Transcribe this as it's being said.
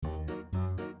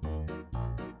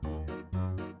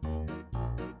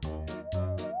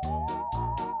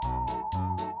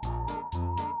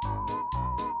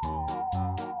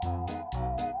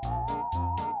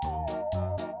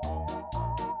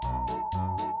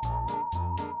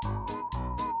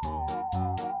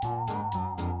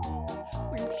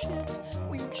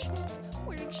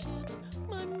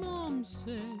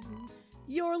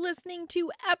You're listening to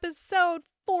episode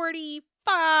 45.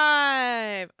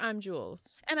 I'm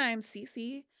Jules. And I'm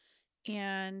Cece,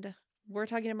 and we're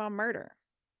talking about murder.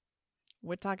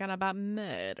 We're talking about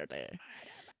murder.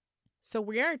 So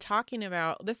we are talking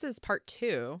about, this is part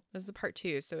two. This is part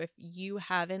two. So if you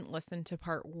haven't listened to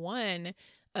part one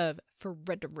of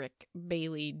Fred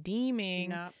Deeming.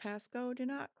 Do not pass go, do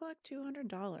not collect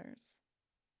 $200.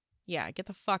 Yeah, get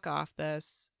the fuck off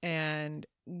this and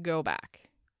go back.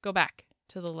 Go back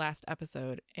to the last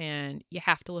episode, and you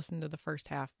have to listen to the first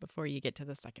half before you get to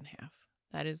the second half.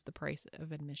 That is the price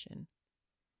of admission.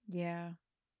 Yeah,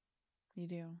 you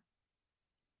do.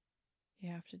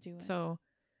 You have to do it. So,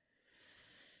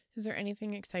 is there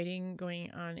anything exciting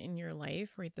going on in your life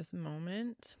right this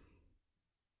moment?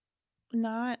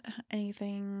 Not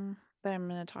anything that I'm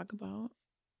going to talk about.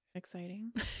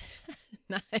 Exciting.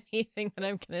 Not anything that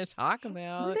I'm going to talk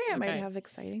about. Someday I might have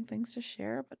exciting things to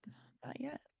share, but not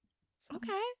yet. So,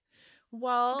 okay.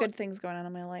 Well, good things going on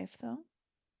in my life, though.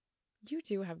 You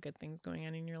do have good things going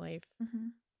on in your life. Mm-hmm.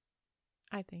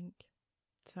 I think.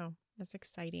 So, that's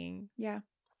exciting. Yeah.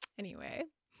 Anyway,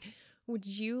 would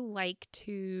you like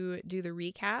to do the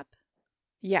recap?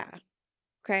 Yeah.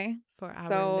 Okay. For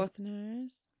our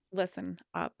listeners. Listen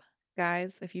up,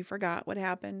 guys. If you forgot what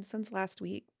happened since last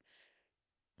week,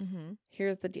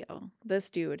 here's the deal. This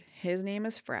dude, his name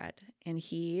is Fred, and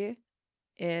he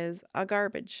is a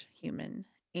garbage human.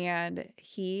 And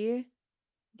he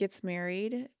gets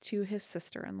married to his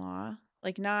sister-in-law.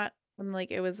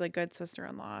 It was a good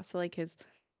sister-in-law. So like his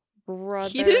brother.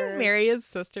 He didn't marry his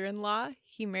sister-in-law.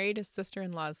 He married his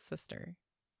sister-in-law's sister.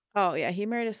 Oh, yeah. He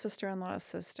married his sister-in-law's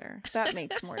sister. That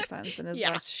makes more sense and is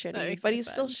less shitty. But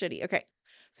he's still shitty. Okay.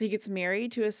 So he gets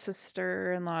married to his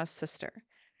sister-in-law's sister.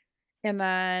 And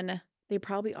then they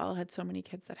probably all had so many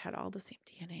kids that had all the same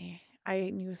DNA.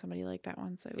 I knew somebody like that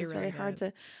once. It was really very hard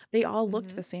to. They all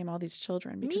looked the same, all these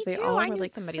children, because they all were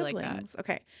like somebody siblings. Like that.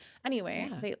 Okay. Anyway,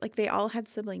 they all had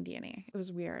sibling DNA. It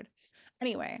was weird.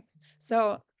 Anyway,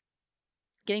 so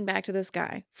getting back to this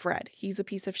guy, Fred, he's a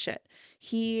piece of shit.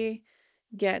 He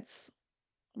gets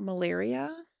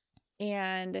malaria,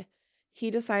 and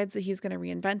he decides that he's going to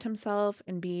reinvent himself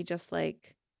and be just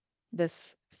like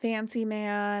this fancy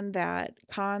man that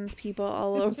cons people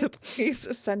all over the place,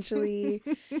 essentially.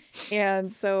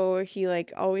 And so he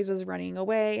always is running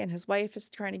away, and his wife is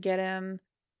trying to get him.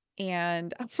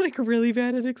 And I'm really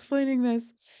bad at explaining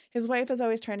this. His wife is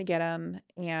always trying to get him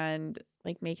and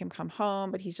make him come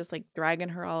home, but he's just dragging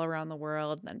her all around the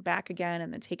world and then back again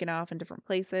and then taking off in different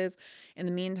places. In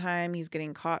the meantime, he's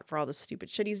getting caught for all the stupid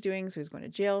shit he's doing, so he's going to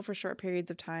jail for short periods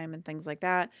of time and things like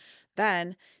that.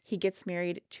 Then he gets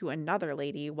married to another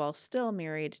lady while still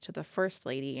married to the first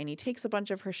lady, and he takes a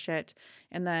bunch of her shit.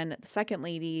 And then the second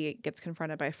lady gets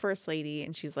confronted by first lady,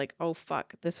 and she's like, oh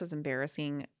fuck, this is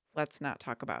embarrassing. Let's not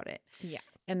talk about it. Yes.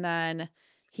 And then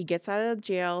he gets out of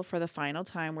jail for the final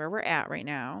time, where we're at right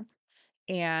now.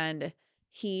 And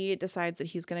he decides that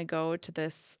he's going to go to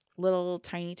this little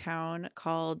tiny town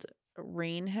called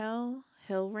Rain Hill.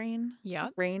 Yeah.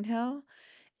 Rain Hill.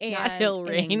 And not Hill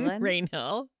Rain. England. Rain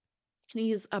Hill. And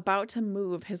he's about to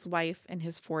move his wife and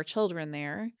his 4 children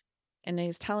there. And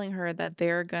he's telling her that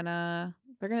they're gonna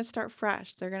start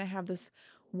fresh. They're gonna have this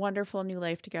wonderful new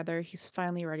life together. He's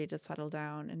finally ready to settle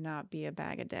down and not be a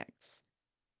bag of dicks.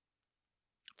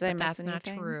 That's not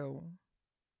true.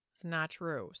 It's not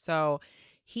true. So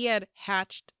he had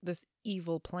hatched this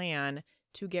evil plan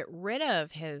to get rid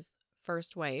of his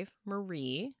first wife,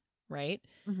 Marie, right?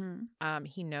 Mm-hmm.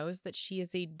 He knows that she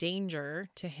is a danger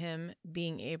to him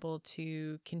being able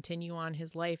to continue on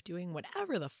his life doing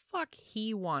whatever the fuck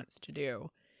he wants to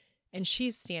do. And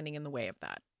she's standing in the way of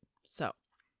that. So,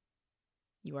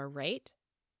 you are right.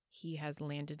 He has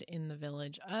landed in the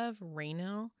village of Rain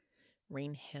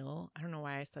Hill. I don't know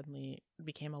why I suddenly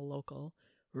became a local.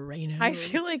 Rain Hill. I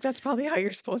feel like that's probably how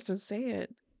you're supposed to say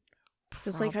it. Probably.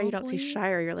 Just like how you don't say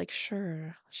Shire, you're like,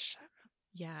 sure.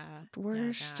 Yeah.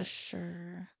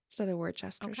 Worcestershire instead of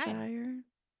Worcestershire. Okay.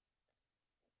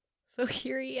 So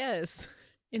here he is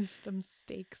in some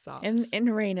steak sauce. In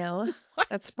Rain Hill.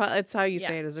 That's how you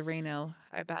say it, is a Rain Hill,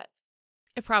 I bet.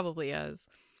 It probably is.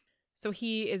 So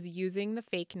he is using the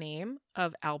fake name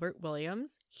of Albert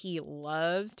Williams. He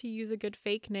loves to use a good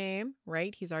fake name,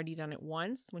 right? He's already done it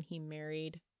once when he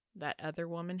married that other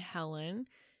woman, Helen.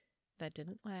 That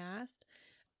didn't last.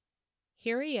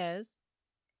 Here he is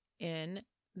in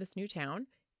this new town.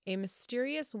 A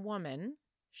mysterious woman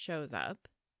shows up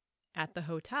at the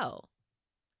hotel.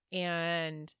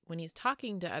 And when he's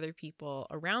talking to other people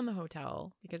around the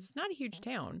hotel, because it's not a huge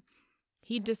town,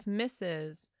 he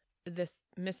dismisses this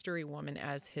mystery woman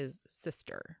as his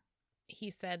sister. he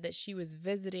said that she was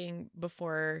visiting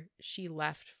before she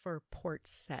left for Port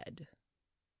Said.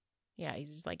 Yeah, he's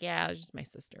just like, yeah, it was just my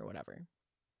sister, whatever.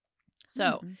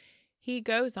 So he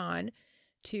goes on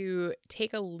to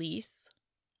take a lease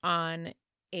on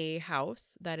a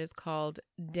house that is called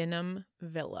Denham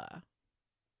Villa.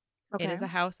 Okay. It is a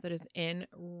house that is in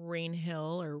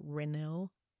Rainhill or Rinnill.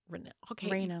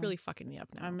 Okay, you're really fucking me up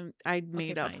now. I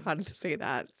made up how to say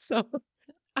that, so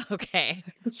okay,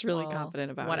 I was really confident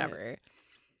about whatever.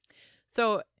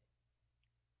 So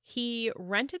he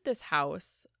rented this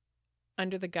house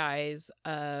under the guise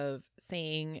of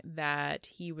saying that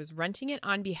he was renting it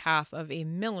on behalf of a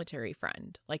military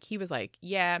friend. Like, he was like,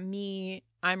 yeah,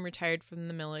 I'm retired from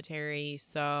the military,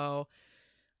 so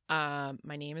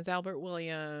my name is Albert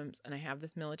Williams, and I have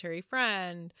this military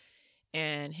friend,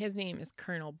 and his name is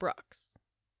Colonel Brooks.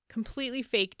 Completely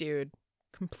fake dude.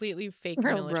 Completely fake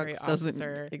Colonel military Brooks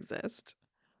officer. Doesn't exist.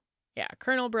 Yeah,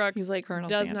 Colonel Brooks He's like Colonel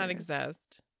does Sanders. not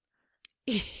exist.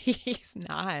 He's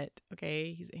not.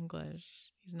 Okay, he's English.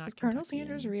 He's not. Is Colonel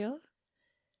Sanders real?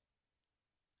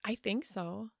 I think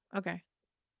so. Okay,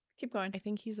 keep going. I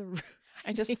think he's a.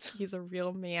 He's a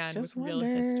real man with wondered.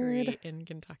 real history in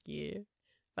Kentucky,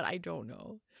 but I don't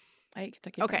know. I ate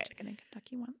Kentucky Fried Chicken in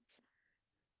Kentucky once.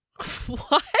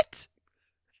 What?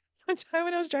 One time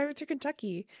when I was driving through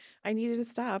Kentucky, I needed to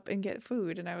stop and get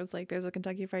food, and I was like, there's a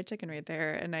Kentucky Fried Chicken right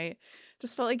there, and I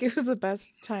just felt like it was the best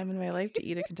time in my life to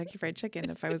eat a Kentucky Fried Chicken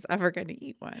if I was ever going to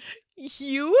eat one.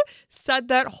 You said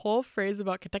that whole phrase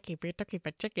about Kentucky Fried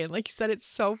Chicken like you said it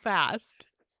so fast.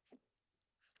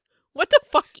 What the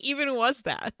fuck even was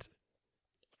that?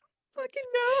 Fucking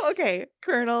no. Okay,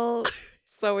 Colonel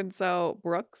so-and-so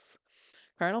Brooks.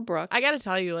 Colonel Brooks. I gotta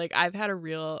tell you, like, I've had a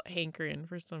real hankering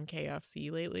for some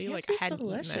KFC lately. KFC's like, I hadn't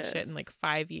eaten that shit in like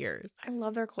 5 years. I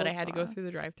love their coleslaw. But I had to go through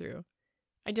the drive-thru.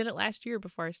 I did it last year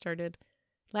before I started.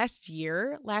 Last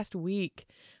week.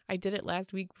 I did it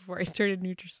last week before I started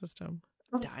Nutrisystem.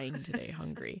 Dying today,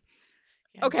 hungry.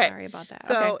 Yeah, okay. Sorry about that.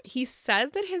 So he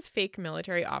says that his fake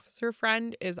military officer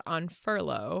friend is on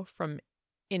furlough from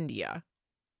India.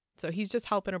 So he's just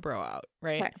helping a bro out,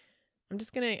 right? Okay. I'm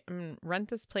gonna rent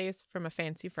this place from a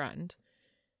fancy friend.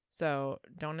 So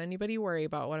don't anybody worry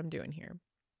about what I'm doing here.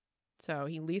 So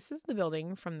he leases the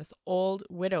building from this old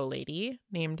widow lady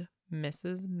named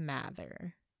Mrs.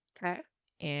 Mather. Okay.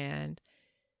 And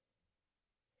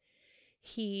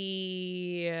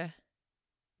he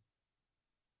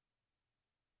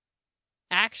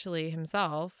actually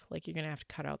himself, like, you're going to have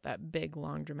to cut out that big,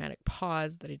 long, dramatic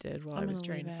pause that I did while I was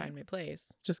trying to find my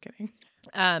place. Just kidding.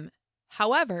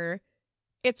 However,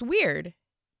 it's weird.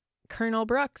 Colonel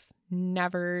Brooks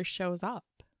never shows up.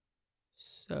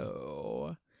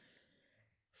 So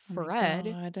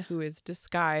Fred, who is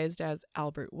disguised as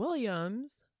Albert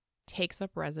Williams, takes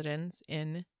up residence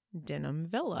in Denham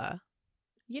Villa.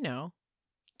 You know,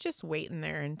 just waiting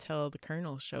there until the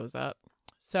colonel shows up.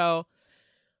 So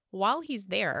while he's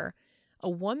there, a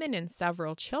woman and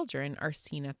several children are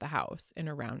seen at the house and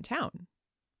around town.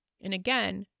 And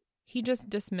again, he just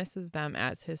dismisses them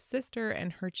as his sister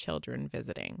and her children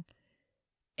visiting.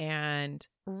 And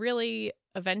really,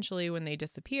 eventually, when they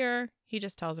disappear, he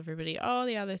just tells everybody, oh,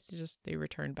 yeah, they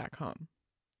returned back home.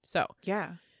 So,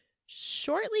 yeah.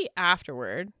 Shortly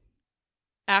afterward,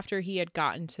 after he had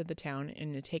gotten to the town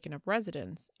and had taken up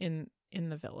residence in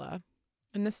the villa,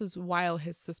 and this is while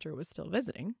his sister was still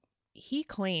visiting, he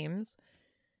claims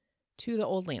to the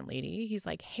old landlady, he's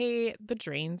like, hey, the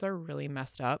drains are really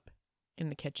messed up in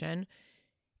the kitchen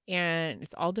and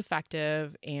it's all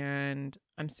defective and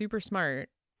I'm super smart.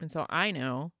 And so I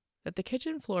know that the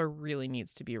kitchen floor really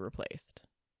needs to be replaced.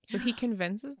 So he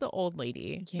convinces the old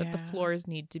lady that the floors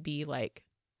need to be like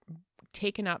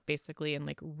taken up basically and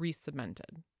like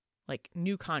re-cemented, like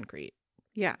new concrete.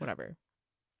 Yeah. Whatever.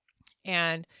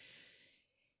 And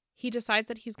he decides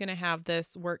that he's going to have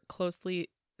this work closely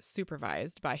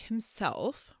supervised by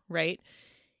himself, right?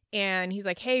 And he's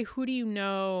like, hey, who do you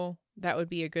know that would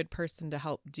be a good person to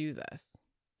help do this?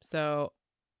 So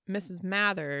Mrs.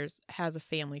 Mathers has a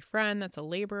family friend that's a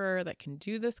laborer that can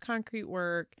do this concrete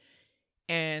work.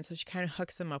 And so she kind of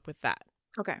hooks him up with that.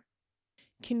 Okay.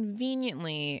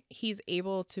 Conveniently, he's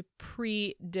able to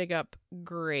pre-dig up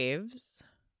graves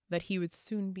that he would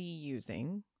soon be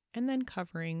using and then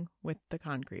covering with the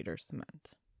concrete or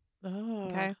cement. Oh.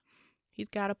 Okay? He's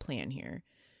got a plan here.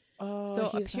 Oh, so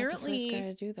he's apparently, not the first guy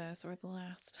to do this or the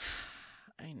last.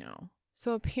 I know.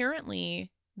 So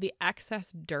apparently, the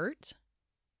excess dirt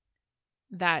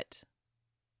that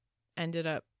ended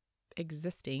up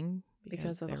existing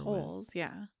because of the holes,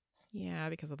 yeah. Yeah,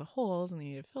 because of the holes, and they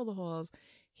needed to fill the holes.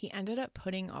 he ended up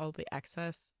putting all the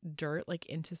excess dirt like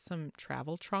into some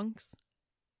travel trunks.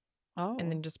 Oh.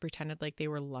 And then just pretended like they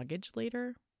were luggage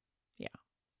later. Yeah.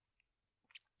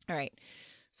 All right.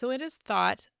 So it is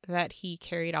thought that he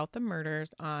carried out the murders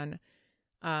on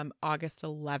August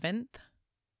 11th.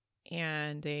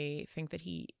 And they think that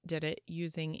he did it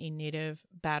using a native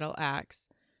battle axe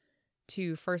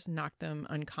to first knock them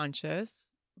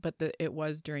unconscious, but it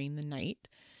was during the night,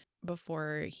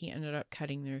 before he ended up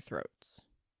cutting their throats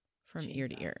from ear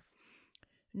to ear.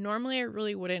 Normally, I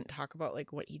really wouldn't talk about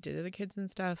like what he did to the kids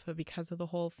and stuff, but because of the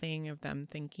whole thing of them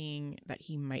thinking that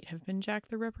he might have been Jack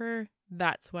the Ripper,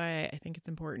 that's why I think it's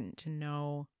important to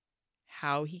know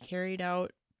how he carried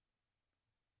out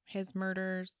his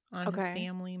murders on his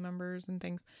family members and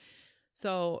things.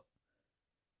 So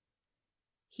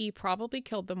he probably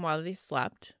killed them while they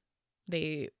slept.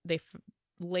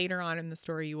 Later on in the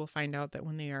story, you will find out that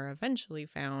when they are eventually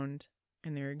found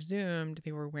and they're exhumed,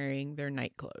 they were wearing their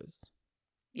night clothes.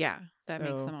 Yeah, that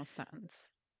makes the most sense.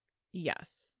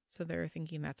 Yes. So they're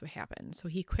thinking that's what happened. So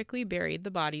he quickly buried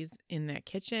the bodies in that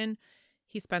kitchen.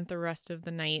 He spent the rest of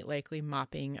the night likely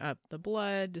mopping up the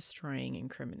blood, destroying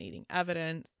incriminating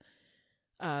evidence.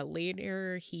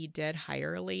 Later, he did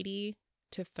hire a lady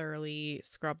to thoroughly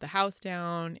scrub the house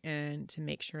down and to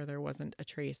make sure there wasn't a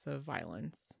trace of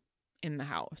violence in the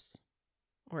house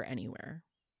or anywhere.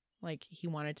 Like, he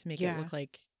wanted to make it look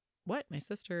like, what? My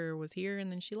sister was here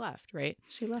and then she left, right?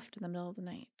 She left in the middle of the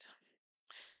night.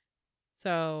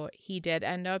 So he did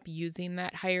end up using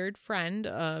that hired friend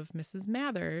of Mrs.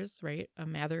 Mathers, right? A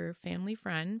Mather family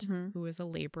friend who was a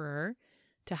laborer,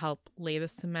 to help lay the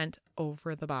cement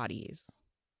over the bodies.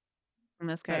 And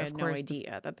this guy had no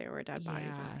idea that there were dead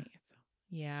bodies underneath.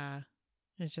 Yeah.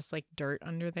 It's just like dirt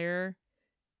under there.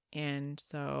 And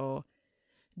so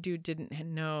dude didn't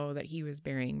know that he was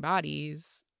burying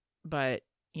bodies, but,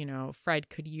 you know, Fred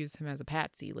could use him as a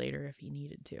patsy later if he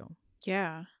needed to.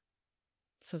 Yeah.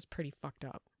 So it's pretty fucked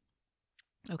up.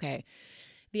 Okay.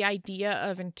 The idea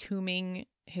of entombing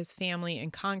his family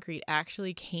in concrete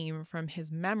actually came from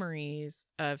his memories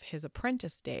of his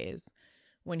apprentice days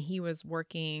when he was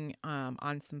working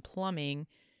on some plumbing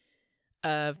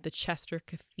of the Chester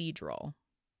Cathedral.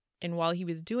 And while he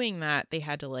was doing that, they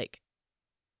had to, like,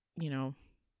 you know,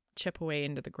 chip away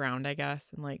into the ground, I guess,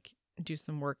 and like do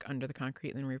some work under the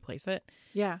concrete and then replace it.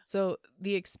 Yeah. So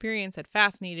the experience had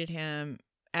fascinated him,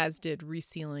 as did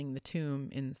resealing the tomb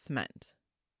in cement.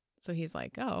 So he's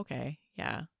like, oh, okay,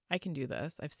 yeah, I can do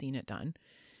this. I've seen it done.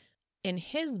 In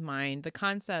his mind, the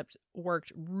concept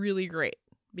worked really great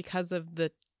because of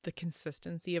the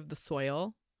consistency of the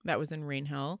soil that was in Rain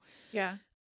Hill. Yeah.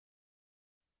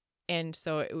 And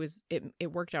so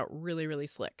it worked out really, really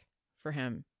slick for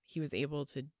him. He was able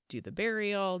to do the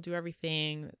burial, do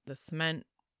everything. The cement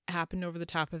happened over the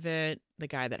top of it. The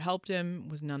guy that helped him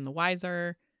was none the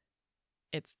wiser.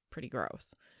 It's pretty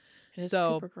gross. It is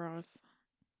super gross.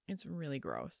 It's really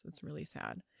gross. It's really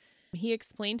sad. He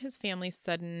explained his family's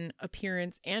sudden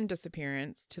appearance and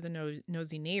disappearance to the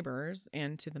nosy neighbors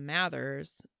and to the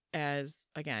Mathers as,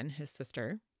 again, his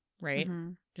sister, right?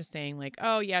 Mm-hmm. Just saying like,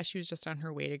 oh, yeah, she was just on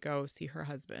her way to go see her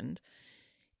husband.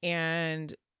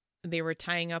 And they were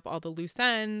tying up all the loose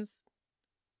ends.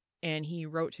 And he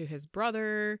wrote to his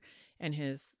brother and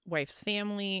his wife's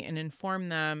family and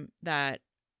informed them that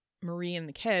Marie and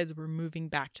the kids were moving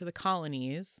back to the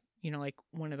colonies, you know, like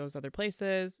one of those other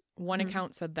places. One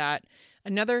account said that.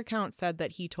 Another account said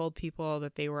that he told people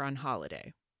that they were on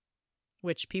holiday,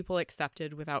 which people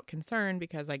accepted without concern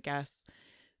because I guess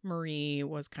Marie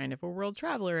was kind of a world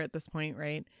traveler at this point,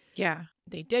 right? Yeah.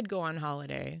 They did go on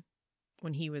holiday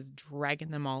when he was dragging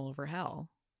them all over hell,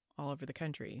 all over the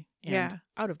country and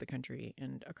out of the country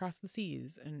and across the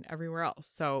seas and everywhere else.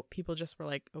 So people just were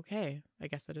like, okay, I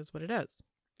guess it is what it is.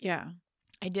 Yeah.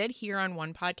 I did hear on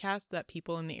one podcast that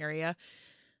people in the area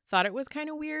thought it was kind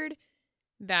of weird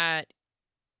that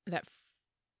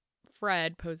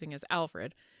Fred posing as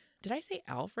Alfred. Did I say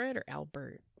Alfred or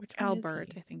Albert? Which one Albert,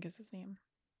 is he? I think is his name.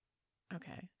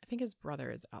 Okay. I think his brother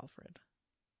is Alfred.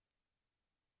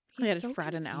 He had so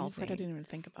Fred confusing. And Alfred. I didn't even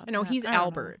think about that. No, he's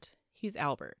Albert. He's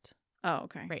Albert. Oh,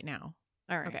 okay. Right now.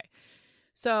 All right. Okay.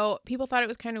 So people thought it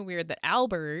was kind of weird that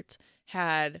Albert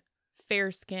had fair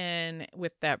skin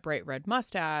with that bright red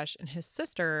mustache and his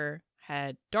sister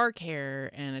had dark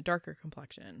hair and a darker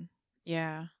complexion.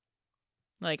 Yeah.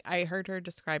 Like I heard her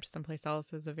described someplace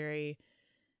else as a very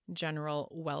general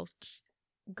Welsh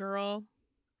girl.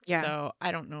 Yeah. So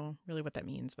I don't know really what that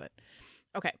means, but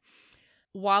okay.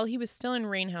 While he was still in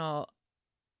Rain Hill,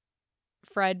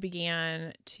 Fred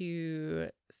began to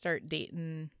start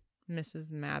dating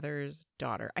Mrs. Mather's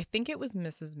daughter. I think it was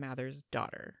Mrs. Mather's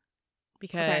daughter.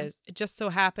 because it just so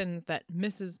happens that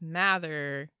Mrs.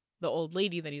 Mather, the old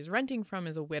lady that he's renting from,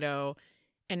 is a widow.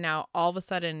 And now all of a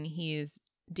sudden he's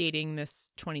dating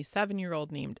this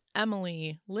 27-year-old named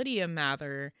Emily Lydia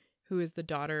Mather, who is the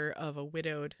daughter of a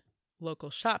widowed local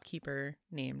shopkeeper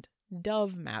named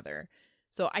Dove Mather.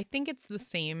 So I think it's the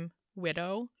same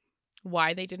widow.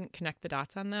 Why they didn't connect the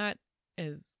dots on that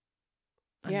is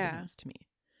unbeknownst to me.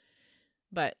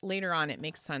 But later on, it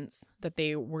makes sense that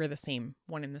they were the same,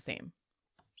 one and the same.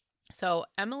 So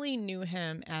Emily knew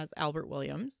him as Albert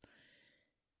Williams.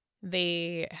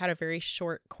 They had a very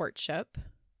short courtship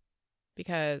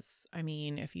because, I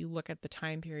mean, if you look at the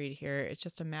time period here, it's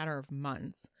just a matter of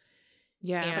months.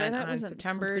 Yeah, and but that wasn't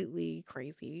completely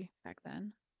crazy back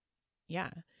then. Yeah.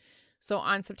 So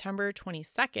on September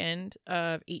 22nd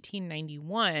of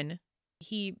 1891,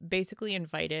 he basically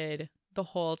invited the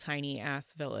whole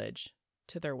tiny-ass village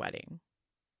to their wedding.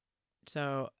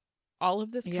 So all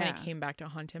of this kind of came back to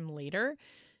haunt him later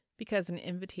because an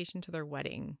invitation to their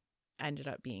wedding ended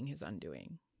up being his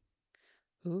undoing.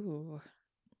 Ooh.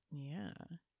 Yeah.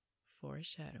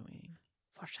 Foreshadowing.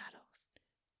 Foreshadows.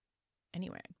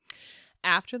 Anyway,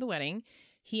 after the wedding,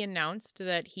 he announced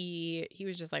that he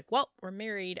was just like, well, we're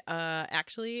married.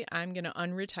 Actually, I'm going to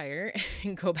unretire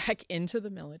and go back into the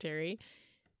military.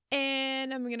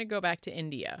 And I'm going to go back to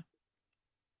India.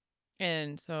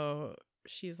 And so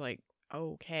she's like,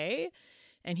 okay.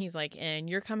 And he's like, and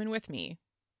you're coming with me,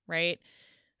 right?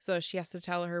 So she has to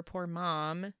tell her poor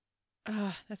mom.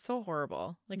 Ugh, that's so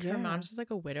horrible. Like her mom's just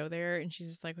like a widow there. And she's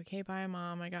just like, okay, bye,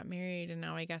 Mom. I got married. And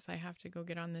now I guess I have to go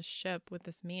get on this ship with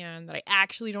this man that I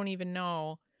actually don't even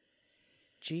know.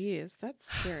 Jeez, that's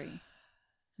scary.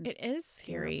 It is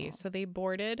scary. Terrible. So they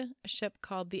boarded a ship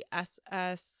called the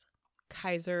SS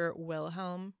Kaiser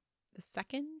Wilhelm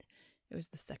II. It was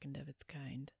the second of its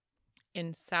kind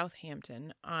in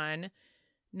Southampton on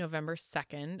November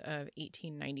 2nd of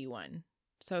 1891.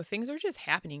 So things are just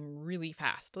happening really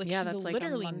fast. Like she's that's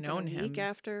literally like a month known and a week him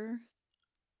after.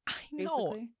 I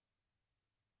know,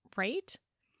 right?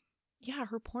 Yeah,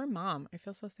 her poor mom. I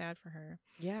feel so sad for her.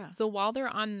 Yeah. So while they're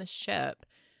on the ship,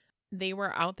 they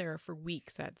were out there for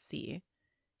weeks at sea,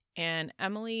 and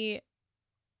Emily,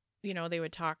 you know, they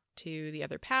would talk to the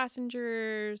other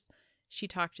passengers. She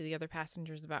talked to the other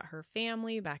passengers about her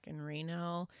family back in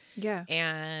Raynell. Yeah.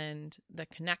 And the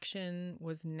connection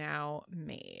was now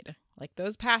made. Like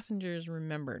those passengers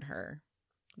remembered her.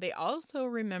 They also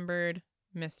remembered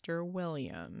Mr.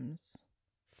 Williams,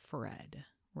 Fred,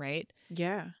 right?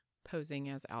 Yeah. Posing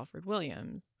as Alfred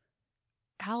Williams.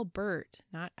 Albert,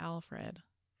 not Alfred.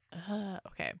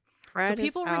 Okay. Fred so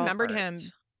people remembered him.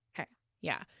 Okay.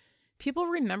 Yeah. People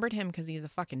remembered him because he's a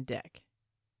fucking dick,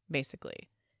 basically.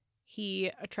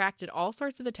 He attracted all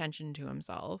sorts of attention to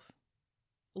himself.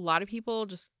 A lot of people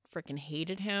just freaking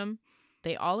hated him.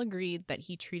 They all agreed that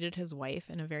he treated his wife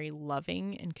in a very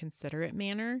loving and considerate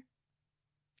manner.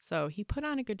 So he put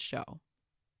on a good show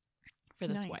for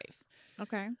this wife.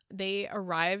 Okay. They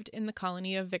arrived in the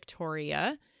colony of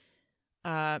Victoria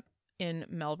in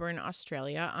Melbourne,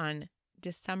 Australia on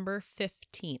December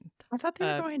 15th. I thought they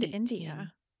were going to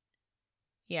India.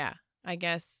 Yeah. I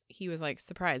guess he was like,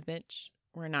 surprise, bitch.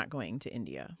 We're not going to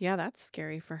India. Yeah, that's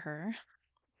scary for her.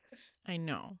 I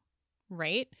know,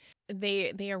 right?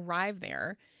 They arrived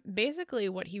there. Basically,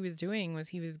 what he was doing was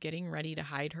he was getting ready to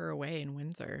hide her away in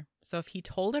Windsor. So if he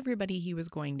told everybody he was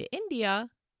going to India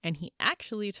and he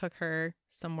actually took her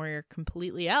somewhere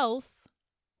completely else,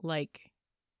 like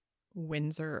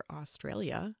Windsor,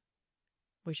 Australia,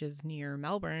 which is near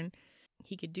Melbourne,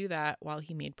 he could do that while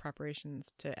he made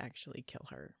preparations to actually kill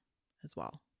her as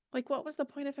well. Like, what was the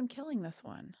point of him killing this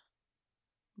one?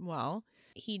 Well,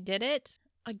 he did it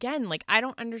again. Like, I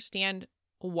don't understand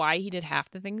why he did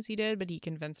half the things he did, but he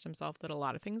convinced himself that a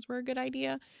lot of things were a good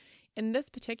idea. In this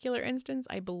particular instance,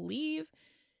 I believe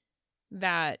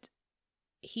that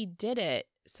he did it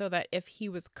so that if he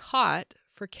was caught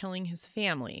for killing his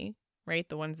family, right,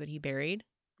 the ones that he buried,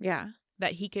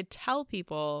 that he could tell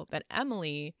people that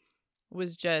Emily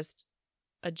was just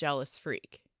a jealous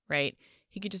freak, right?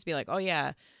 He could just be like, oh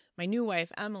yeah, my new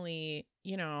wife, Emily,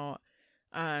 you know,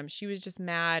 she was just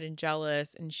mad and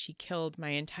jealous and she killed my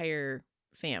entire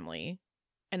family.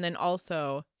 And then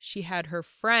also she had her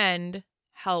friend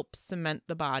help cement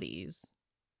the bodies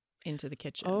into the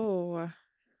kitchen. Oh.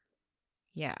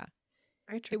 Yeah.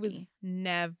 Very tricky. It was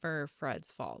never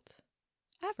Fred's fault.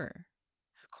 Ever.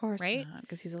 Of course right? not,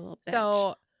 because he's a little bitch.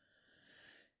 So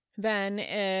then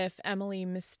if Emily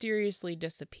mysteriously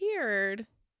disappeared,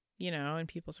 you know, and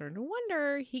people started to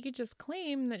wonder, he could just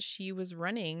claim that she was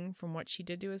running from what she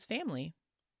did to his family.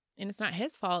 And it's not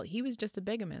his fault. He was just a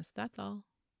bigamist. That's all.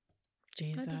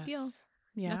 Jesus. Not a big deal.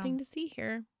 Yeah. Nothing to see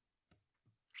here.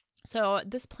 So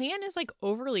this plan is like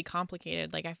overly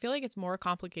complicated. Like I feel like it's more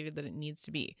complicated than it needs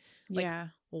to be. Like, yeah.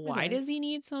 why does he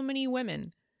need so many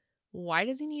women? Why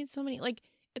does he need so many? Like,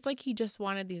 it's like he just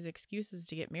wanted these excuses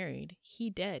to get married. He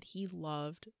did. He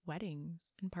loved weddings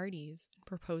and parties and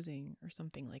proposing or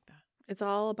something like that. It's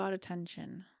all about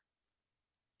attention.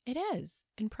 It is.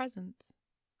 And presents.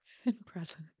 And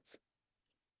presents.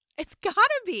 It's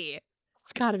gotta be.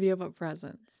 It's gotta be about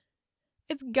presents.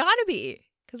 It's gotta be.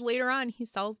 Because later on, he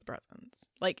sells the presents.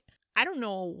 Like, I don't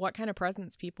know what kind of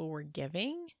presents people were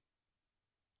giving.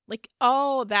 Like,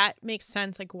 oh, that makes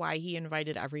sense. Like, why he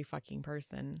invited every fucking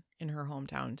person in her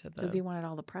hometown to the... Because he wanted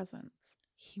all the presents.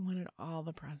 He wanted all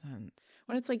the presents.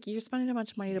 When it's like, you're spending a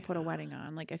bunch of money to put a wedding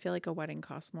on. Like, I feel like a wedding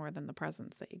costs more than the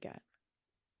presents that you get.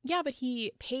 Yeah, but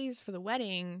he pays for the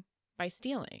wedding by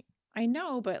stealing. I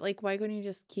know, but like, why couldn't he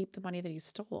just keep the money that he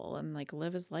stole and like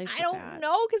live his life? I don't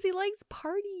know, because he likes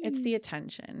parties. It's the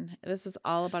attention. This is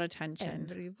all about attention.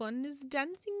 Everyone is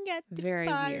dancing at the Very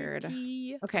party.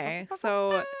 weird. Okay,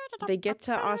 so they get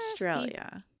to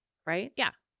Australia, right?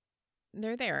 Yeah,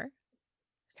 they're there.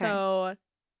 Okay. So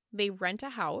they rent a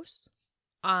house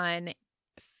on,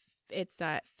 it's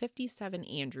 57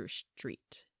 Andrew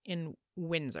Street in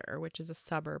Windsor, which is a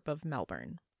suburb of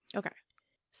Melbourne. Okay.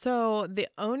 So the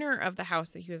owner of the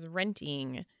house that he was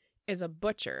renting is a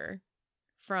butcher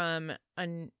from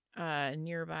a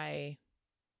nearby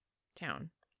town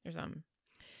or something.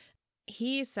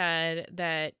 He said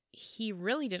that he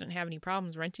really didn't have any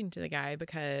problems renting to the guy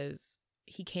because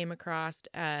he came across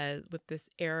as with this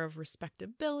air of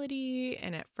respectability,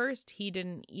 and at first he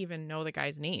didn't even know the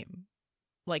guy's name.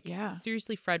 Like,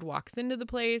 seriously, Fred walks into the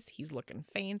place, he's looking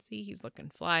fancy, he's looking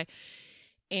fly,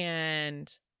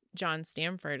 and John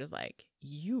Stamford is like,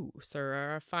 "You, sir,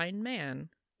 are a fine man.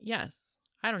 Yes,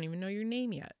 I don't even know your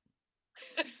name yet."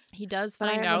 He does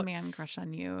find out. I have a man crush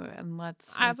on you, and I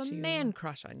have a man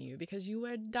crush on you because you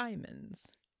wear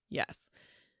diamonds. Yes.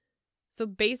 So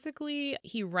basically,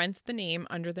 he rents the name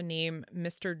under the name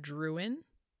Mr. Druin.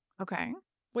 Okay.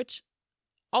 Which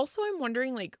also I'm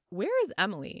wondering, like, where is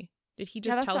Emily? Did he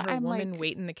just tell her woman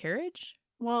wait in the carriage?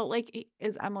 Well, like,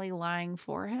 is Emily lying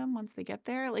for him once they get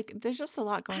there? Like, there's just a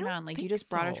lot going on. Like, you just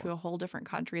brought her to a whole different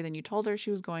country than you told her she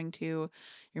was going to.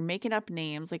 You're making up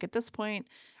names. Like, at this point,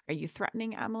 are you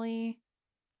threatening Emily?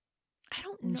 I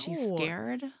don't know. She's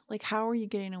scared? Like, how are you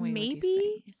getting away with these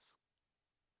things?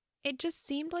 It just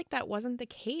seemed like that wasn't the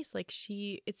case. Like,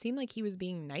 it seemed like he was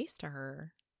being nice to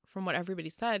her from what everybody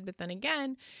said. But then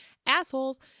again,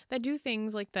 assholes that do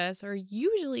things like this are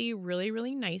usually really,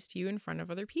 really nice to you in front of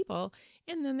other people.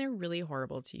 And then they're really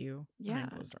horrible to you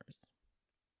behind closed doors.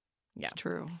 Yeah. It's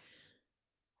true.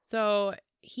 So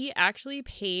he actually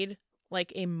paid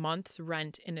like a month's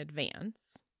rent in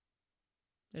advance.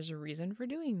 There's a reason for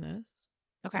doing this.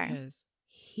 Okay. Because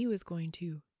he was going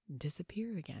to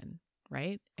disappear again,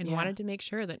 right? And wanted to make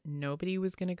sure that nobody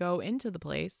was going to go into the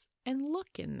place and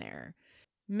look in there.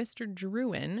 Mr.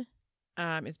 Druin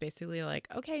is basically like,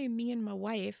 okay, me and my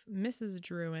wife, Mrs.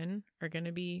 Druin, are going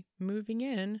to be moving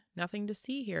in. Nothing to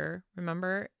see here.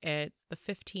 Remember, it's the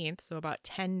 15th, so about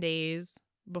 10 days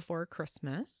before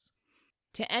Christmas.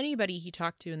 To anybody he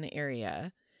talked to in the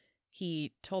area,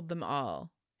 he told them all,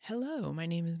 "Hello, my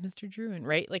name is Mr. Druin,"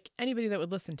 right? Like anybody that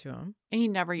would listen to him. And he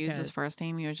never used his first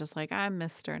name. He was just like, "I'm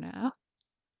Mr. now."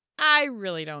 I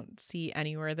really don't see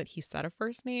anywhere that he said a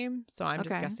first name, so I'm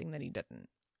just guessing that he didn't.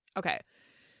 Okay.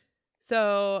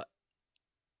 So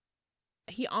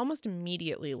he almost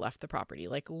immediately left the property,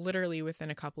 like literally within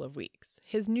a couple of weeks.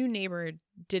 His new neighbor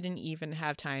didn't even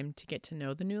have time to get to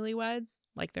know the newlyweds.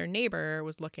 Like their neighbor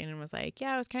was looking and was like,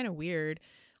 yeah, it was kind of weird.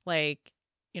 Like,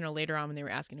 you know, later on when they were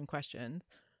asking him questions,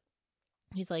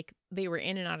 he's like, they were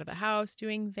in and out of the house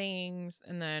doing things.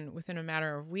 And then within a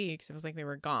matter of weeks, it was like they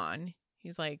were gone.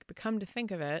 He's like, but come to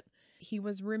think of it, he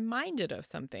was reminded of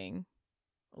something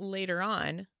later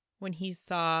on when he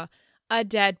saw a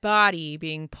dead body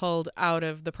being pulled out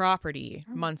of the property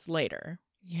months later.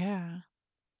 Yeah.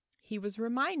 He was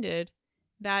reminded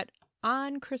that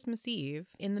on Christmas Eve,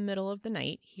 in the middle of the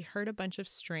night, he heard a bunch of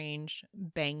strange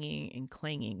banging and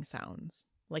clanging sounds,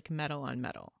 like metal on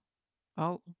metal.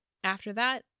 Oh. After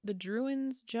that, the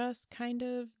Druins just kind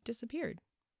of disappeared.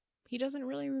 He doesn't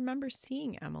really remember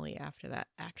seeing Emily after that,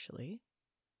 actually.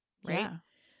 Right? Yeah.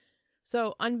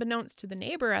 So, unbeknownst to the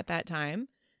neighbor at that time,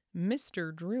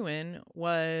 Mr. Druin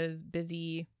was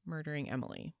busy murdering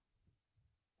Emily.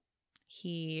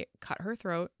 He cut her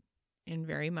throat in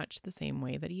very much the same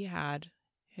way that he had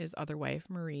his other wife,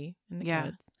 Marie, and the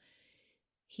kids.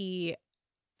 He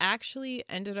actually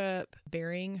ended up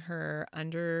burying her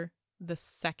under the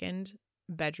second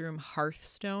bedroom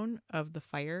hearthstone of the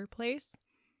fireplace.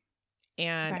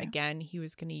 And Okay. again, he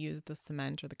was going to use the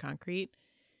cement or the concrete.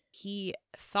 He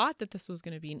thought that this was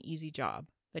going to be an easy job,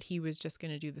 that he was just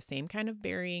going to do the same kind of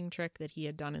burying trick that he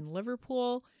had done in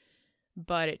Liverpool.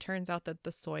 But it turns out that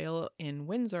the soil in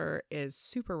Windsor is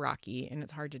super rocky and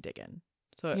it's hard to dig in.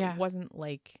 So it Yeah. wasn't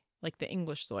like the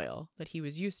English soil that he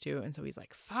was used to. And so he's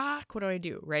like, fuck, what do I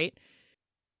do? Right?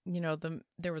 You know,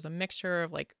 there was a mixture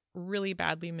of like really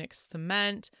badly mixed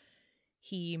cement.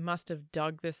 He must have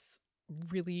dug this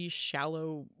really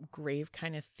shallow grave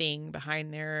kind of thing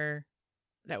behind there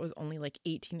that was only like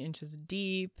 18 inches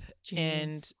deep. Jeez.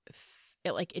 And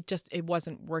it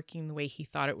wasn't working the way he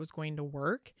thought it was going to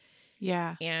work.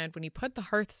 Yeah. And when he put the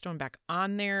hearthstone back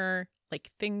on there, like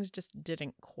things just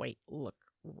didn't quite look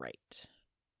right.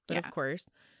 But of course,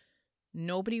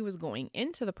 nobody was going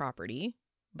into the property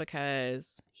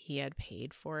because he had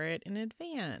paid for it in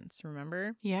advance,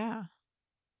 remember? Yeah.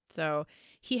 So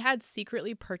he had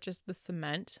secretly purchased the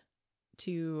cement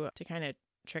to kind of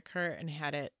trick her and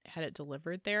had it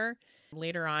delivered there.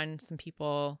 Later on, some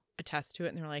people attest to it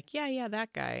and they're like, yeah,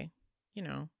 that guy, you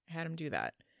know, had him do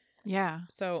that. Yeah.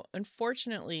 So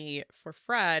unfortunately for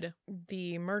Fred,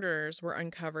 the murders were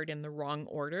uncovered in the wrong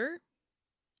order.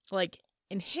 Like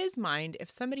in his mind, if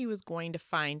somebody was going to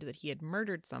find that he had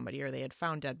murdered somebody or they had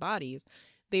found dead bodies,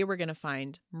 they were going to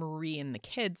find Marie and the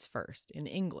kids first in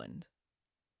England.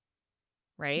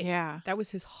 Right? Yeah. That was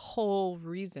his whole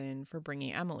reason for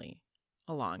bringing Emily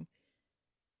along.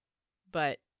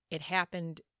 But it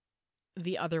happened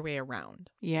the other way around.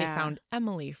 Yeah. They found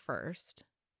Emily first.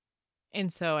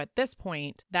 And so at this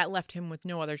point, that left him with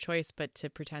no other choice but to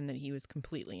pretend that he was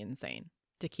completely insane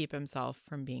to keep himself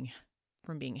from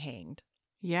being hanged.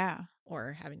 Yeah.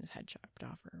 Or having his head chopped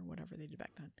off or whatever they did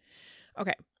back then.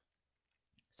 Okay.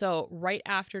 So right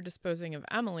after disposing of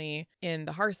Emily in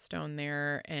the hearthstone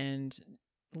there and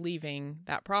leaving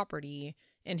that property,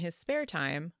 in his spare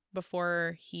time,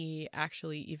 before he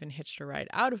actually even hitched a ride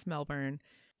out of Melbourne,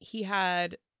 he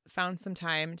had found some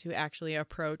time to actually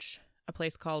approach a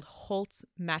place called Holt's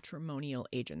Matrimonial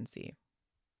Agency.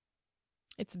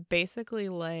 It's basically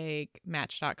like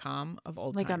Match.com of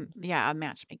old times. A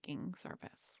matchmaking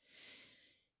service.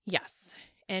 Yes.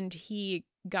 And he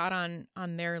got on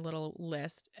their little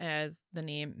list as the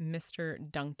name Mr.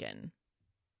 Duncan.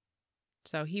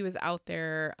 So he was out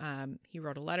there. He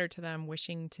wrote a letter to them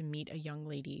wishing to meet a young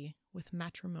lady with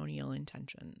matrimonial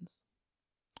intentions.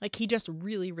 Like he just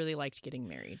really, really liked getting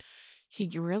married. He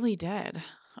really did.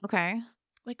 Okay.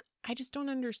 Like, I just don't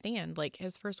understand. Like,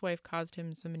 his first wife caused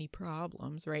him so many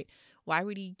problems, right? Why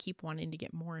would he keep wanting to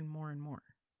get more and more and more?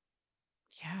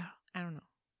 Yeah. I don't know.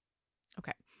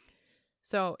 Okay.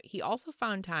 So he also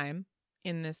found time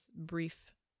in this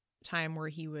brief time where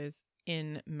he was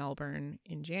in Melbourne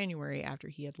in January after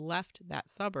he had left that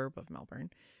suburb of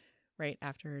Melbourne, right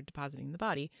after depositing the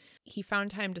body. He found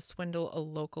time to swindle a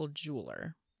local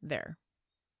jeweler there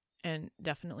and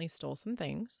definitely stole some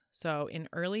things. So in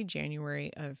early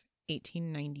January of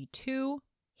 1892,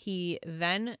 he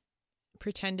then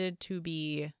pretended to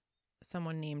be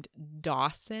someone named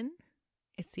Dawson.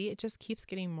 See, it just keeps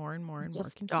getting more and more and more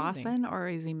confusing. Dawson, or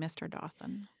is he Mr.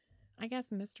 Dawson? I guess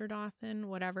Mr. Dawson,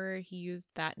 whatever. He used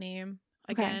that name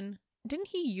again. Didn't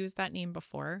he use that name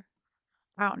before?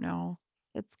 I don't know.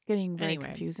 It's getting very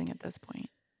confusing at this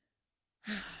point.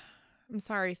 I'm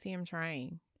sorry. See, I'm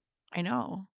trying. I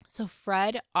know. So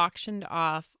Fred auctioned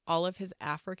off all of his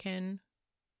African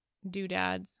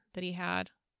doodads that he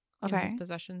had in his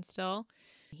possession still.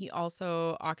 He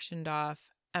also auctioned off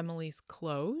Emily's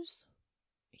clothes.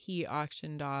 He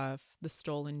auctioned off the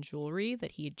stolen jewelry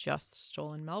that he had just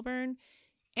stolen in Melbourne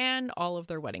and all of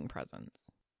their wedding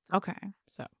presents. Okay.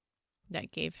 So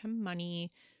that gave him money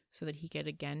so that he could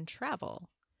again travel.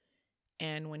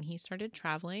 And when he started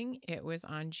traveling, it was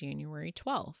on January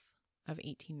 12th of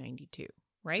 1892,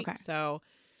 right? Okay. So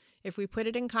if we put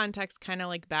it in context, kind of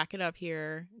like back it up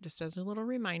here, just as a little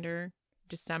reminder,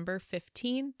 December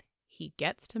 15th, he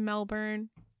gets to Melbourne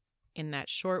in that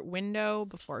short window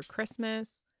before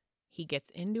Christmas. He gets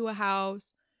into a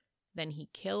house. Then he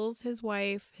kills his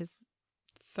wife, his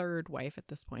third wife at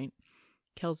this point,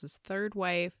 kills his third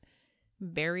wife,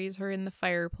 buries her in the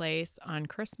fireplace on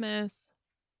Christmas.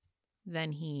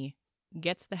 Then he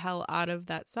gets the hell out of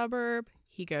that suburb.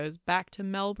 He goes back to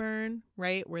Melbourne,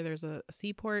 right, where there's a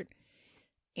seaport,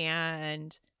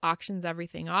 and auctions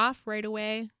everything off right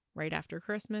away, right after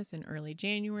Christmas in early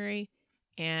January.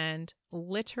 And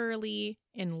literally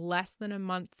in less than a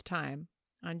month's time,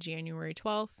 on January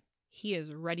 12th, he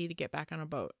is ready to get back on a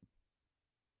boat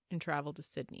and travel to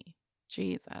Sydney.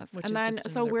 Jesus. And then,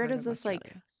 so where does this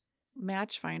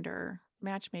Matchfinder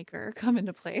matchmaker come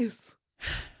into place?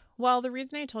 Well, the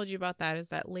reason I told you about that is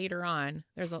that later on,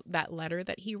 that letter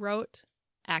that he wrote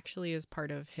actually is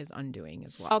part of his undoing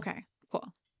as well. Okay,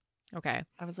 cool. Okay.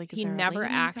 I was like, is he there never a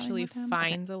lady actually coming with him?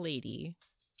 finds a lady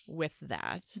with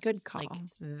that. Good call. Like,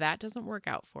 that doesn't work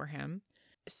out for him.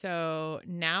 So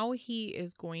now he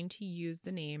is going to use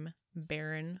the name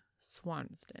Baron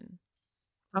Swanston.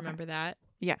 Remember that?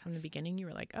 Yes. From the beginning, you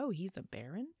were like, oh, he's a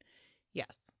baron?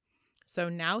 Yes. So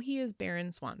now he is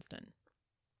Baron Swanston.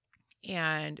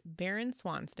 And Baron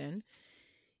Swanston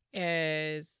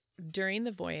is, during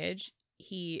the voyage,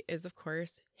 he is, of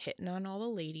course, hitting on all the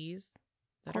ladies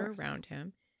that are around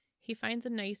him. He finds a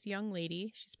nice young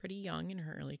lady. She's pretty young, in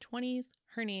her early 20s.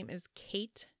 Her name is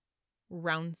Kate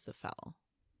Rouncefell.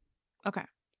 Okay.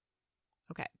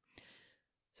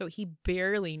 So he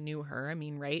barely knew her. I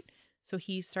mean, right? So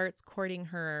he starts courting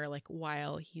her like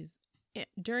while he's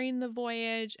during the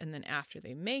voyage and then after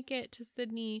they make it to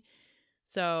Sydney.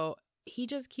 So he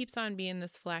just keeps on being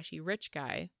this flashy rich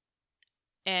guy.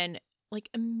 And like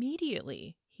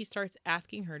immediately he starts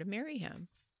asking her to marry him.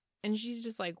 And she's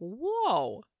just like,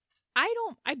 whoa,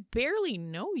 I barely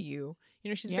know you.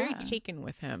 You know, she's very taken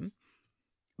with him,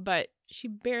 but she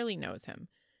barely knows him.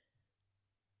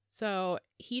 So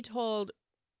he told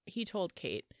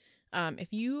Kate,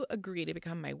 if you agree to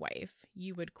become my wife,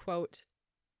 you would, quote,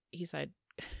 he said,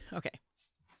 okay,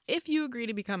 if you agree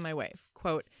to become my wife,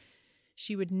 quote,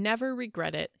 she would never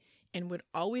regret it and would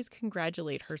always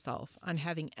congratulate herself on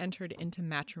having entered into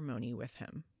matrimony with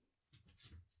him.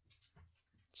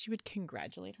 She would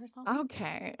congratulate herself?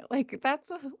 Okay. Like, that's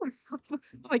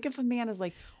like if a man is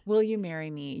like, will you marry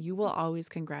me? You will always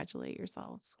congratulate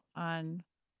yourself on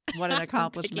what an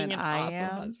accomplishment an I awesome am.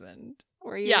 Husband.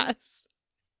 For you.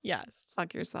 Yes.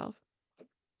 Fuck yourself.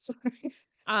 Sorry.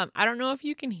 I don't know if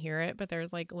you can hear it, but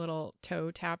there's like little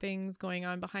toe tappings going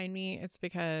on behind me. It's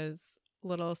because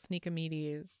little Sneaker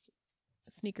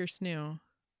Snoo,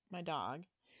 my dog,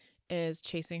 is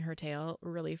chasing her tail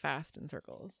really fast in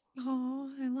circles. Oh,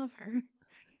 I love her.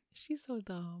 She's so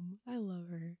dumb. I love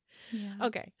her. Yeah.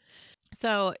 Okay.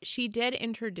 So Kate did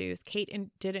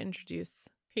introduce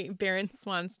Baron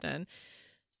Swanston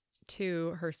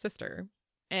to her sister.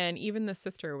 And even the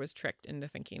sister was tricked into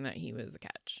thinking that he was a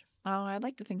catch. Oh, I'd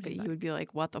like to think that you would be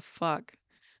like, what the fuck?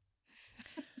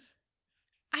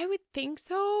 I would think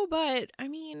so, but I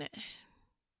mean,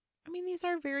 these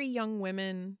are very young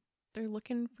women. They're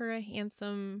looking for a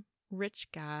handsome, rich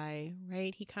guy,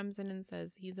 right? He comes in and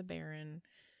says he's a baron.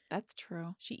 That's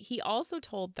true. He also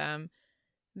told them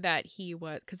that he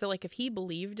was, because like if he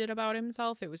believed it about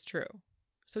himself, it was true.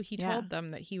 So he told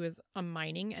them that he was a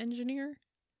mining engineer.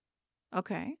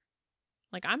 Okay.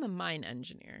 Like, I'm a mine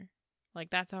engineer. Like,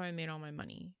 that's how I made all my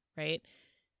money, right?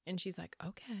 And she's like,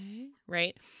 okay,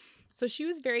 right? So she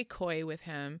was very coy with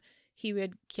him. He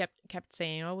would kept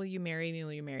saying, oh, will you marry me?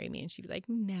 Will you marry me? And she'd be like,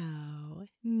 no.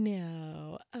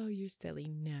 Oh, you're silly.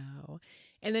 No.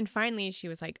 And then finally she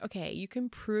was like, okay, you can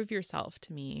prove yourself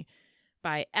to me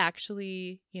by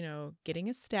actually, getting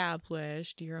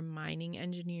established. You're a mining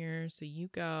engineer. So you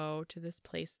go to this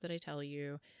place that I tell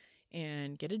you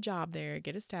and get a job there,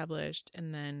 get established,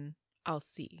 and then I'll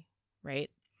see, right?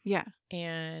 Yeah.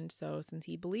 And so since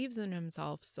he believes in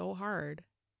himself so hard,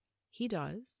 he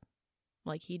does.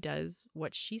 Like, he does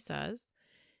what she says.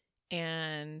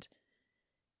 And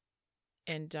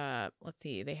let's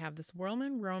see, they have this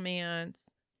whirlwind romance,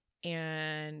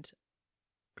 and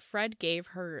Fred gave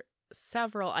her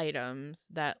several items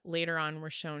that later on were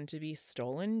shown to be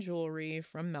stolen jewelry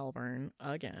from Melbourne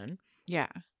again. Yeah.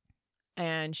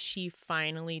 And she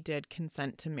finally did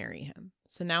consent to marry him.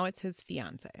 So now it's his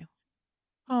fiance.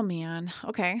 Oh, man.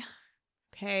 Okay.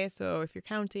 Okay, so if you're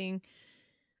counting,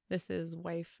 this is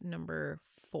wife number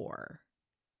 4.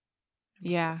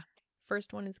 Yeah.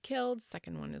 First one is killed,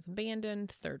 second one is abandoned,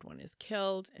 third one is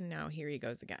killed, and now here he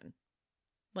goes again.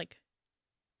 Like,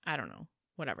 I don't know,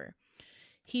 whatever.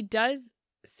 He does,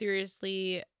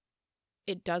 seriously,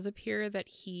 it does appear that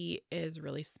he is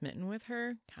really smitten with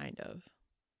her, kind of.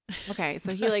 Okay,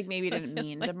 so he like maybe didn't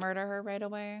mean to murder her right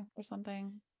away or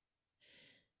something.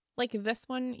 Like this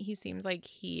one, he seems like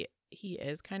he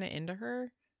is kind of into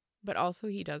her, but also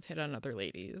he does hit on other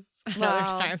ladies at other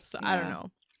times. So I don't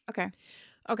know.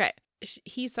 Okay.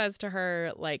 He says to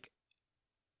her, like,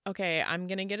 okay, I'm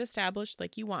going to get established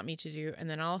like you want me to do, and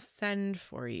then I'll send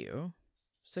for you.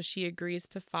 So she agrees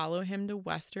to follow him to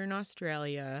Western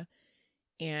Australia,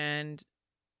 and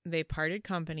they parted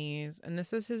companies, and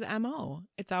this is his MO.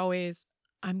 It's always,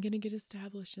 I'm going to get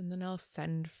established and then I'll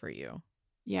send for you.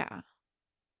 Yeah.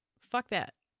 Fuck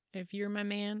that. If you're my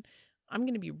man, I'm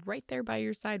going to be right there by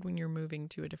your side when you're moving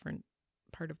to a different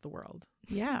part of the world.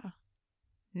 Yeah.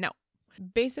 No.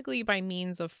 Basically, by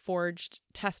means of forged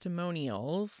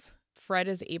testimonials, Fred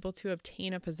is able to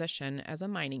obtain a position as a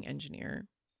mining engineer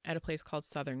at a place called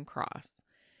Southern Cross.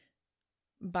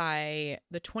 By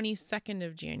the 22nd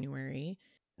of January,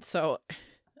 so,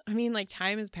 I mean, like,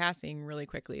 time is passing really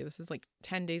quickly. This is like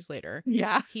 10 days later.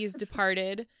 Yeah. He's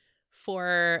departed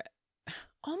for,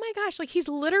 oh my gosh, like, he's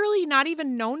literally not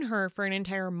even known her for an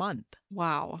entire month.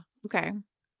 Wow. Okay.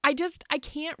 I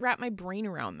can't wrap my brain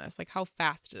around this, like how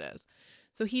fast it is.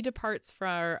 So he departs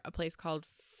for a place called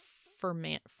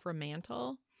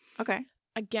Fremantle. Okay.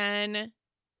 Again,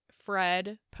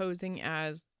 Fred, posing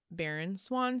as Baron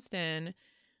Swanston,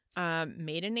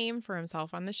 made a name for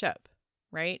himself on the ship,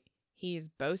 right? He's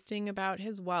boasting about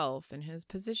his wealth and his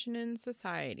position in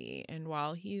society. And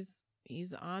while he's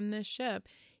on this ship,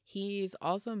 he's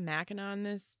also macking on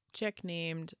this chick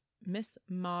named Miss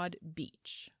Maud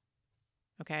Beach.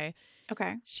 Okay.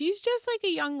 She's just like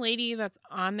a young lady that's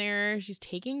on there. She's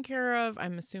taking care of,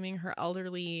 I'm assuming, her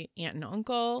elderly aunt and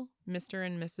uncle, Mr.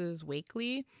 and Mrs.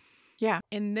 Wakely. Yeah.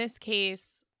 In this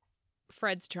case,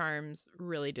 Fred's charms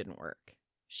really didn't work.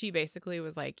 She basically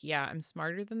was like, yeah, I'm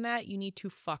smarter than that. You need to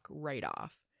fuck right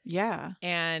off. Yeah.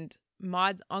 And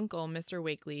Maud's uncle, Mr.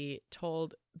 Wakely,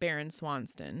 told Baron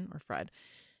Swanston, or Fred,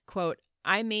 quote,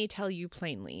 I may tell you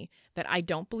plainly that I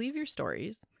don't believe your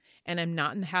stories, and I'm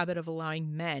not in the habit of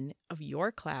allowing men of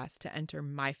your class to enter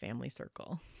my family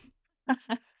circle.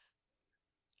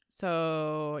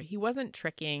 So he wasn't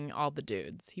tricking all the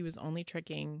dudes. He was only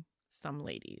tricking some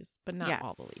ladies, but not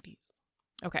all the ladies.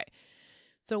 Okay.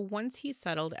 So once he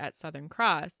settled at Southern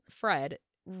Cross, Fred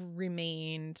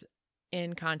remained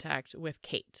in contact with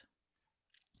Kate.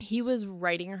 He was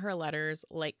writing her letters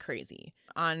like crazy.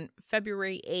 On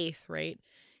February 8th, right?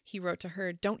 He wrote to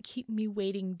her, don't keep me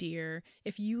waiting, dear.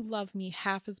 If you love me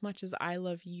half as much as I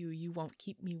love you, you won't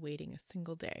keep me waiting a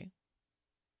single day.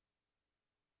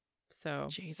 So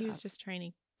Jesus. He was just trying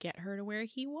to get her to where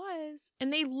he was.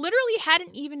 And they literally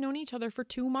hadn't even known each other for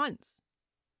 2 months.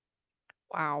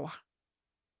 Wow.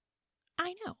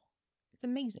 I know. It's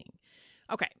amazing.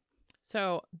 Okay.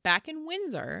 So back in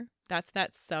Windsor, that's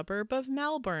that suburb of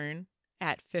Melbourne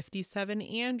at 57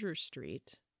 Andrew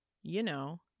Street, you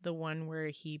know, the one where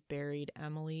he buried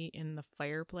Emily in the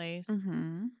fireplace.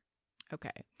 Mm-hmm.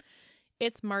 Okay.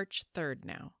 It's March 3rd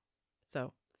now.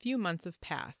 So a few months have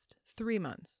passed. 3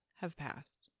 months have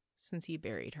passed since he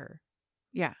buried her.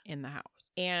 Yeah. In the house.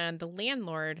 And the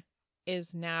landlord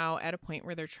is now at a point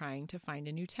where they're trying to find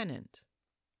a new tenant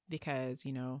because,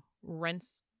 you know,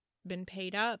 rent's been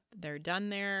paid up. They're done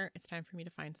there. It's time for me to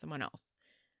find someone else.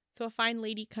 So a fine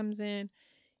lady comes in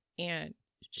and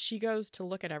she goes to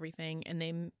look at everything and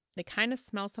they kind of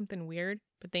smell something weird,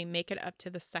 but they make it up to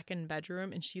the second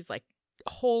bedroom and she's like,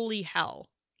 holy hell,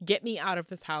 get me out of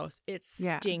this house. It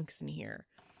stinks in here.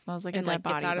 Smells like a dead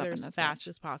body. Gets out of there as fast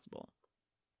as possible.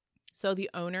 So the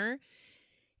owner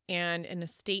and an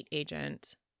estate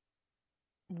agent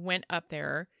went up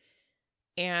there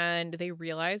and they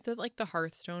realized that like the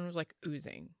hearthstone was like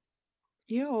oozing.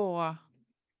 Ew.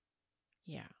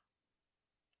 Yeah.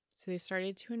 So they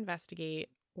started to investigate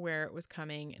where it was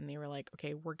coming and they were like,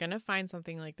 okay, we're going to find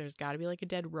something, like there's got to be like a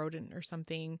dead rodent or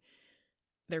something.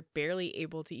 They're barely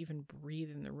able to even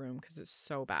breathe in the room because it's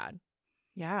so bad.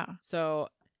 Yeah. So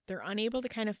they're unable to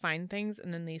kind of find things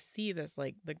and then they see this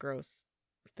like the gross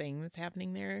thing that's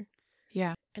happening there.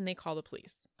 Yeah. And they call the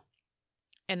police.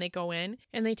 And they go in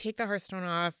and they take the hearthstone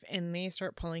off and they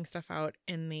start pulling stuff out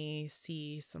and they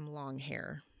see some long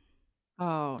hair.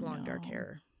 Oh, long dark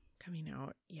hair coming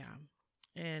out. Yeah.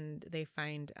 And they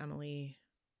find Emily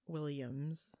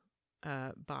Williams'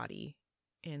 body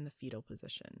in the fetal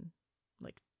position,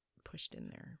 like pushed in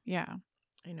there. Yeah.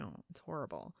 I know. It's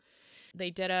horrible.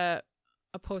 They did a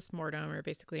postmortem, or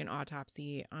basically an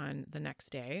autopsy, on the next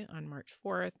day, on March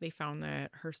 4th. They found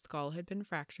that her skull had been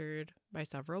fractured by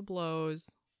several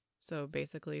blows. So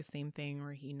basically same thing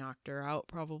where he knocked her out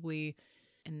probably.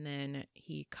 And then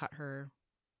he cut her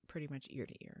pretty much ear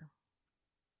to ear.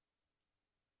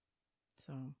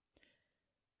 So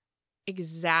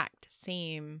exact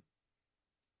same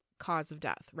cause of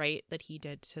death, right? That he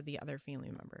did to the other family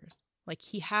members. Like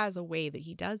he has a way that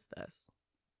he does this.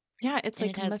 Yeah, it's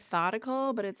like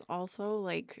methodical, but it's also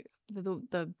like the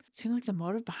it seems like the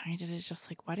motive behind it is just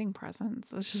like wedding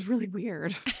presents. It's just really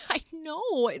weird. I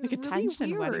know. It's like really attention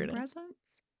weird. Wedding presents.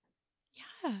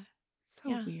 Yeah.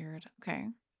 So weird. Okay.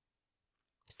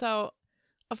 So,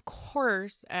 of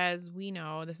course, as we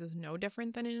know, this is no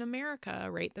different than in America,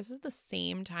 right? This is the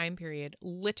same time period,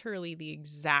 literally the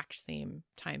exact same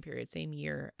time period, same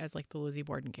year as like the Lizzie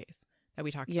Borden case that we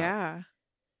talked about. Yeah.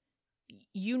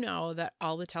 you know that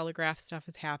all the telegraph stuff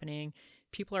is happening.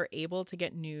 People are able to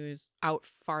get news out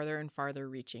farther and farther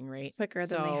reaching, right? Quicker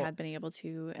than they had been able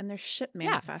to. And their shit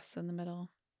manifests in the middle.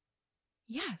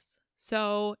 Yes.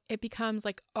 So it becomes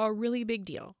like a really big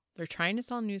deal. They're trying to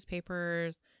sell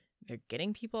newspapers. They're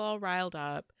getting people all riled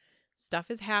up.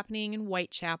 Stuff is happening in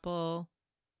Whitechapel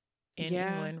in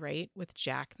England, right? With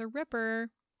Jack the Ripper,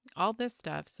 all this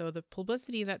stuff. So the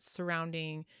publicity that's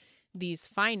surrounding these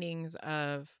findings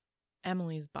of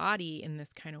Emily's body in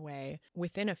this kind of way,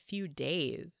 within a few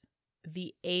days,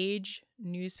 the Age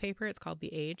newspaper, it's called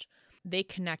The Age, they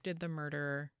connected the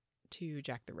murder to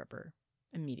Jack the Ripper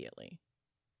immediately.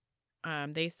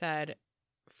 They said,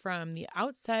 from the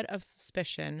outset of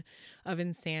suspicion of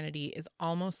insanity is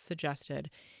almost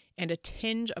suggested, and a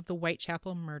tinge of the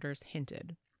Whitechapel murders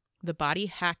hinted. The body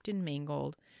hacked and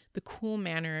mangled, the cool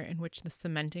manner in which the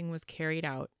cementing was carried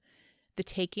out, the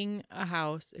taking a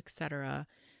house, etc.,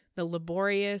 the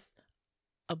laborious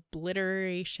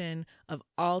obliteration of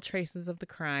all traces of the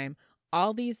crime,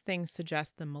 all these things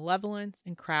suggest the malevolence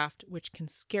and craft which can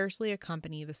scarcely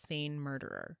accompany the sane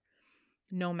murderer,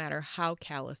 no matter how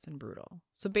callous and brutal.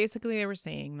 So basically they were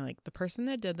saying, like, the person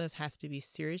that did this has to be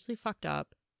seriously fucked up,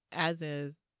 as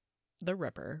is the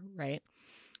Ripper, right?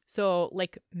 So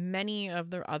like many of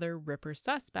the other Ripper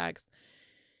suspects,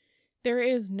 there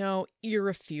is no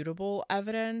irrefutable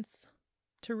evidence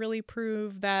to really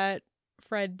prove that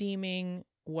Fred Deeming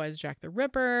was Jack the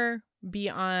Ripper,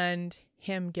 beyond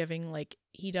him giving, like,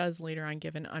 he does later on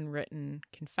give an unwritten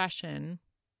confession,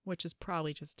 which is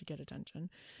probably just to get attention.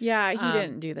 Yeah, he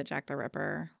didn't do the Jack the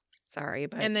Ripper. Sorry,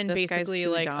 but and then this basically guy's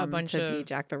too like dumb a bunch to of be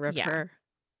Jack the Ripper.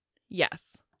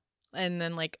 Yes. And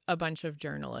then like a bunch of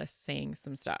journalists saying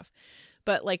some stuff.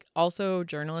 But like also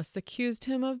journalists accused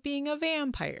him of being a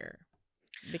vampire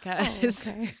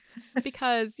because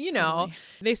because, you know,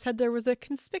 they said there was a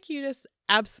conspicuous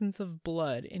absence of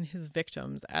blood in his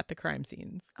victims at the crime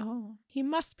scenes. Oh. He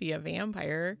must be a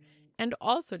vampire and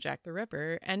also Jack the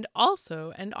Ripper and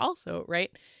also,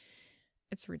 right?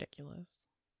 It's ridiculous.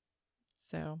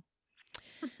 So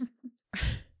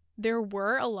there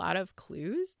were a lot of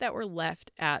clues that were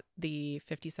left at the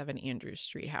 57 Andrews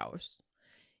Street house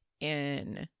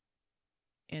in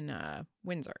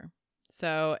Windsor.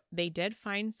 So they did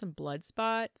find some blood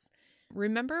spots.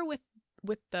 Remember with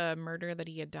the murder that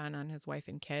he had done on his wife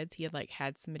and kids, he had like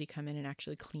had somebody come in and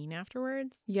actually clean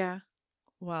afterwards. Yeah.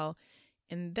 Well,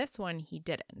 in this one, he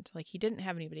didn't. Like, he didn't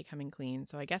have anybody come and clean.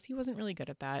 So I guess he wasn't really good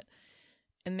at that.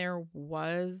 And there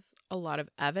was a lot of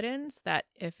evidence that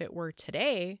if it were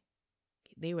today,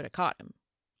 they would have caught him.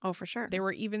 Oh, for sure. There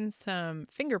were even some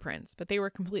fingerprints, but they were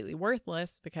completely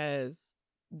worthless because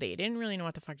they didn't really know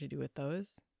what the fuck to do with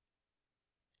those.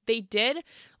 They did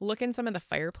look in some of the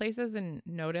fireplaces and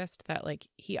noticed that, like,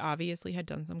 he obviously had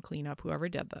done some cleanup, whoever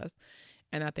did this,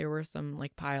 and that there were some,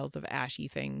 like, piles of ashy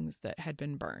things that had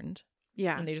been burned.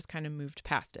 Yeah. And they just kind of moved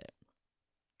past it.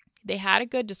 They had a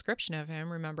good description of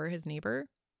him. Remember his neighbor?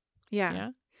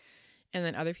 Yeah. And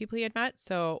then other people he had met.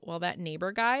 So, well, that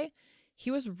neighbor guy,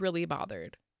 he was really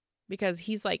bothered because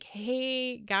he's like,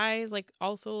 hey, guys, like,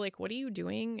 also, like, what are you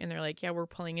doing? And they're like, yeah, we're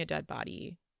pulling a dead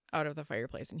body out of the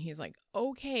fireplace. And he's like,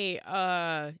 okay,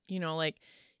 you know, like,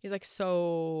 he's like,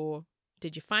 so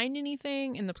did you find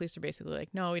anything? And the police are basically like,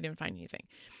 no, we didn't find anything.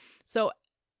 So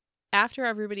after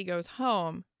everybody goes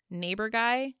home, neighbor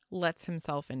guy lets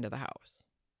himself into the house.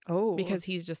 Oh. Because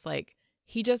he's just like,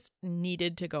 he just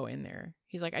needed to go in there.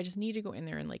 He's like, I just need to go in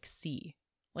there and like see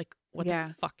like what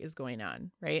the fuck is going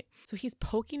on, right? So he's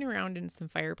poking around in some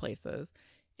fireplaces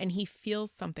and he feels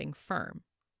something firm.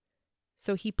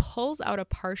 So he pulls out a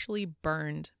partially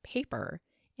burned paper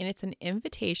and it's an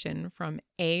invitation from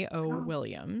A.O.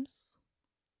 Williams.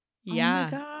 Yeah.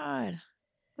 Oh my God.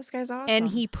 This guy's awesome. And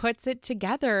he puts it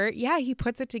together. Yeah, he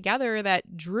puts it together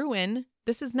that Druin,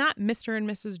 this is not Mr. and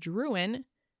Mrs. Druin.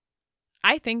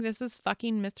 I think this is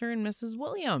fucking Mr. and Mrs.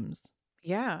 Williams.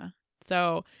 Yeah.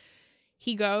 So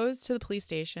he goes to the police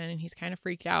station and he's kind of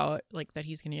freaked out, like that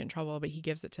he's going to get in trouble, but he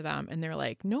gives it to them and they're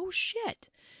like, no shit.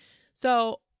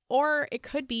 So, or it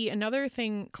could be another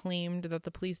thing claimed that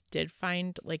the police did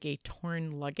find like a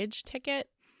torn luggage ticket.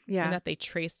 Yeah. And that they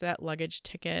traced that luggage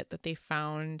ticket that they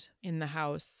found in the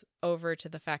house over to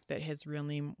the fact that his real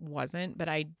name wasn't. But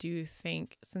I do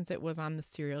think, since it was on the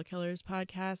Serial Killers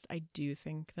podcast, I do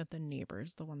think that the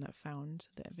neighbor's the one that found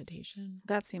the invitation.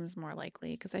 That seems more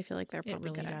likely because I feel like they're probably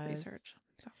really good at does. research.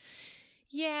 So.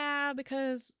 Yeah,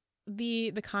 because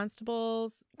the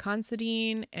constables,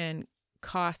 Considine and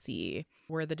Cossey,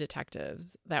 were the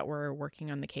detectives that were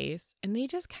working on the case. And they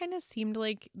just kind of seemed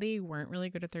like they weren't really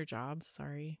good at their jobs.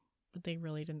 Sorry. but they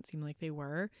really didn't seem like they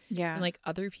were. Yeah. And like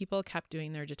other people kept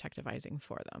doing their detectivizing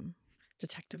for them.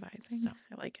 Detectivizing. So,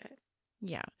 I like it.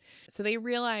 Yeah. So they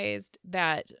realized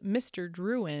that Mr.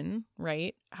 Druin,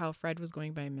 right, how Fred was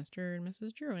going by Mr. and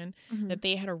Mrs. Druin, that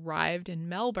they had arrived in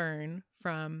Melbourne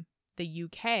from the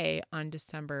UK on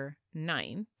December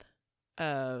 9th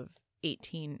of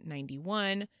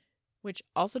 1891, which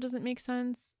also doesn't make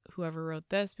sense, whoever wrote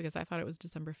this, because I thought it was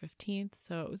December 15th.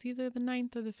 So it was either the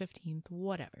 9th or the 15th,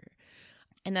 whatever.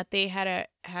 And that they had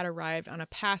arrived on a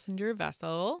passenger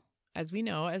vessel, as we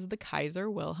know, as the Kaiser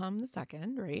Wilhelm II,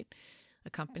 right?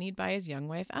 Accompanied by his young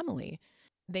wife, Emily.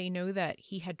 They know that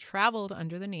he had traveled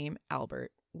under the name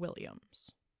Albert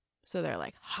Williams. So they're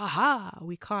like, ha,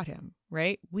 we caught him,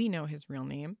 right? We know his real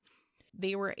name.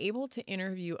 They were able to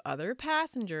interview other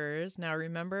passengers. Now,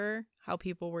 remember how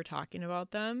people were talking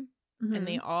about them? And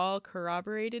they all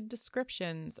corroborated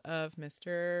descriptions of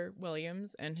Mr.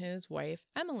 Williams and his wife,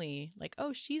 Emily. Like,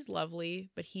 oh, she's lovely,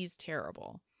 but he's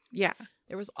terrible. Yeah.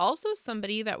 There was also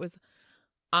somebody that was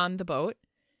on the boat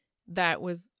that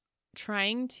was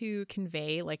trying to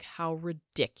convey like how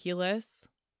ridiculous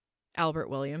Albert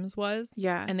Williams was.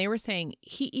 Yeah. And they were saying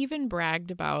he even bragged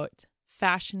about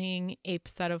fashioning a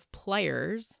set of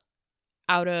pliers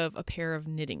out of a pair of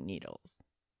knitting needles.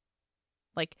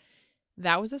 Like,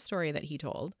 that was a story that he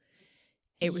told.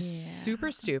 It was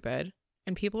super stupid,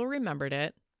 and people remembered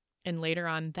it. And later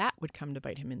on, that would come to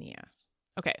bite him in the ass.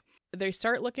 Okay. They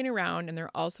start looking around, and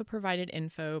they're also provided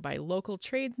info by local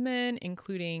tradesmen,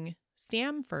 including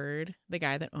Stamford, the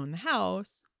guy that owned the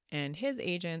house, and his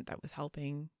agent that was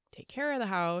helping take care of the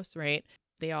house, right?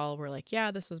 They all were like,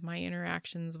 yeah, this was my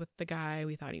interactions with the guy.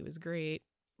 We thought he was great,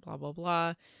 blah, blah,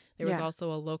 blah. There was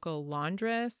also a local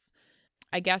laundress.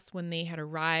 I guess when they had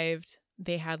arrived,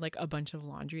 they had like a bunch of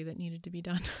laundry that needed to be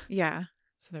done. Yeah.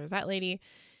 So there was that lady.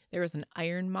 There was an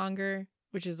ironmonger,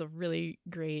 which is a really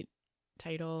great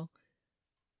title.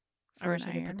 I wish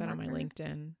I could put that on my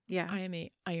LinkedIn. Yeah. I am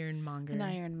a ironmonger. An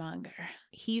ironmonger.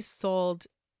 He sold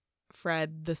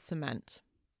Fred the cement.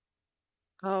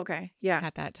 Oh, okay. Yeah.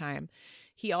 At that time.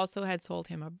 He also had sold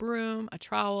him a broom, a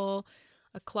trowel,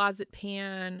 a closet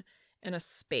pan, and a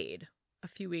spade a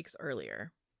few weeks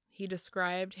earlier. He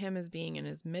described him as being in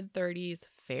his mid-30s,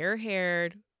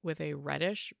 fair-haired, with a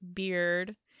reddish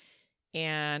beard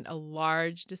and a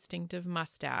large, distinctive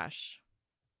mustache.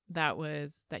 That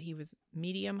he was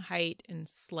medium height and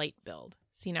slight build.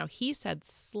 See, now he said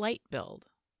slight build.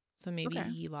 So maybe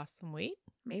he lost some weight?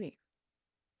 Maybe.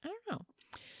 I don't know.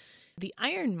 The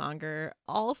ironmonger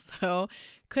also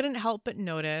couldn't help but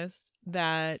notice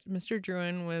that Mr.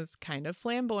 Druin was kind of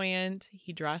flamboyant.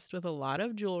 He dressed with a lot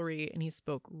of jewelry, and he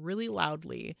spoke really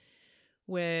loudly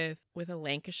with a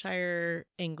Lancashire,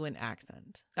 England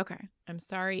accent. Okay. I'm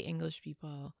sorry, English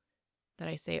people, that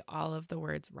I say all of the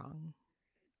words wrong.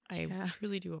 I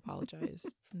truly do apologize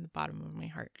from the bottom of my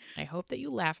heart. I hope that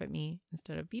you laugh at me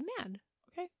instead of be mad.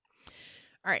 Okay?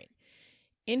 All right.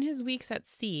 In his weeks at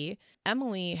sea,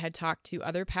 Emily had talked to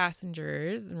other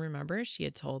passengers, and remember, she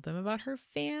had told them about her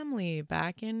family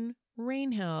back in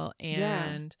Rainhill,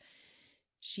 and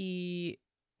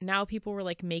now people were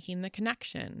like making the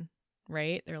connection,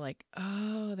 right? They're like,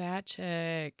 oh, that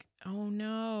chick. Oh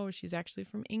no, she's actually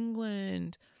from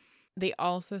England. They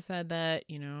also said that,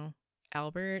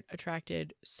 Albert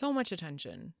attracted so much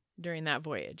attention during that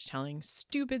voyage, telling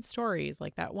stupid stories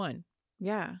like that one.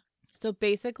 Yeah. So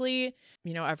basically,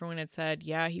 everyone had said,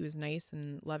 yeah, he was nice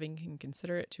and loving and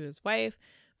considerate to his wife.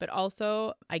 But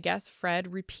also, I guess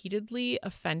Fred repeatedly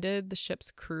offended the ship's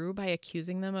crew by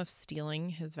accusing them of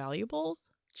stealing his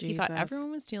valuables. Jesus. He thought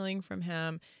everyone was stealing from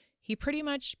him. He pretty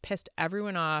much pissed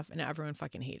everyone off, and everyone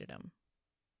fucking hated him.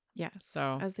 Yes,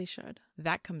 so as they should.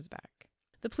 That comes back.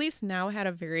 The police now had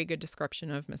a very good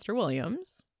description of Mr.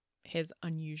 Williams. His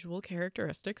unusual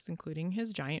characteristics, including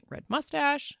his giant red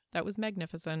mustache, that was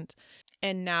magnificent.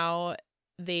 And now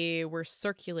they were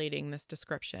circulating this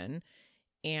description.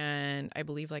 And I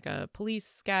believe like a police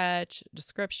sketch,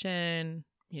 description,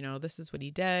 this is what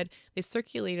he did. They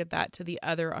circulated that to the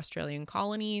other Australian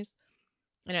colonies.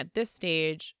 And at this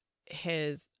stage,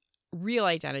 his real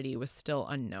identity was still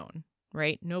unknown,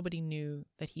 right? Nobody knew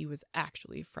that he was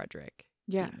actually Frederick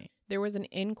Deeming. There was an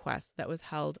inquest that was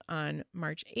held on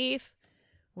March 8th,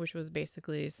 which was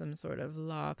basically some sort of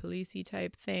law policey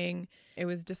type thing. It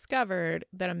was discovered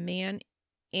that a man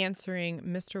answering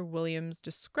Mr. Williams'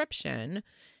 description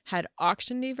had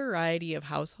auctioned a variety of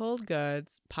household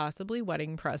goods, possibly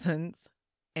wedding presents,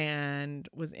 and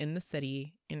was in the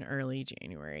city in early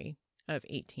January of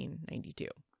 1892.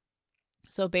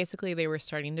 So basically they were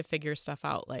starting to figure stuff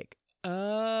out like,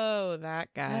 oh, that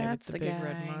guy with the big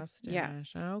red mustache.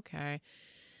 Yeah. Okay.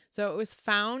 So it was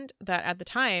found that at the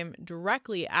time,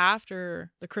 directly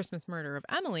after the Christmas murder of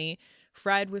Emily,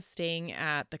 Fred was staying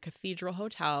at the Cathedral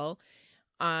Hotel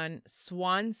on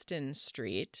Swanston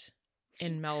Street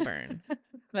in Melbourne.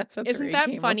 That's Isn't where he that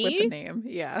came funny? up with the name.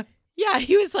 Yeah. Yeah,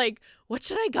 he was like, what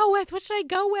should I go with? What should I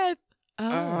go with?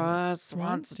 Oh,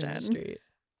 Swanston Street.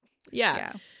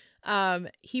 Yeah.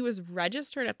 He was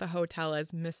registered at the hotel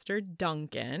as Mr.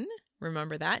 Duncan.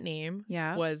 Remember that name?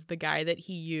 Yeah. Was the guy that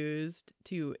he used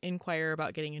to inquire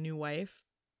about getting a new wife.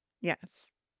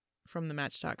 Yes. From the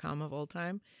Match.com of old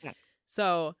time. Yeah.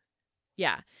 So,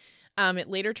 yeah. It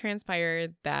later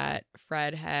transpired that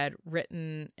Fred had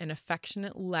written an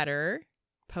affectionate letter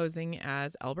posing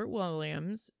as Albert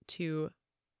Williams to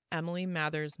Emily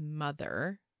Mather's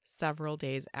mother several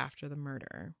days after the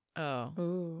murder. Oh,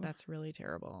 ooh, that's really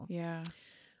terrible. Yeah.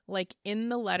 Like in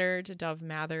the letter to Dove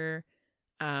Mather,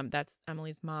 that's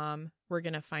Emily's mom. We're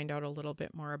going to find out a little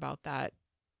bit more about that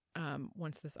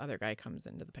once this other guy comes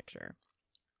into the picture.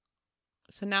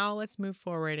 So now let's move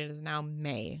forward. It is now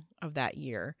May of that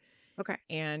year. Okay.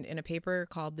 And in a paper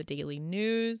called the Daily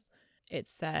News, it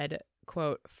said,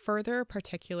 quote, further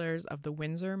particulars of the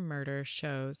Windsor murder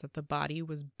shows that the body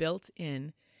was built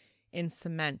in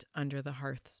cement under the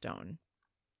hearthstone.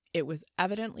 It was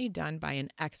evidently done by an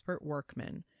expert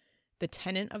workman. The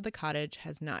tenant of the cottage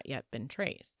has not yet been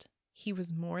traced. He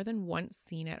was more than once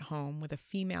seen at home with a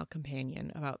female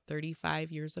companion about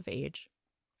 35 years of age,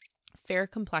 fair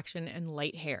complexion and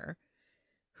light hair,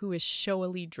 who is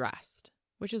showily dressed,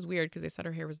 which is weird because they said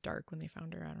her hair was dark when they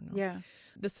found her. I don't know. Yeah.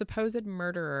 The supposed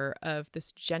murderer of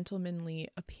this gentlemanly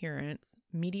appearance,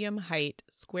 medium height,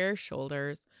 square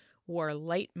shoulders, wore a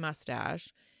light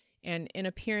mustache, and in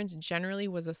appearance generally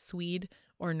was a Swede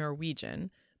or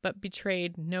Norwegian, but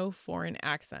betrayed no foreign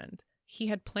accent. He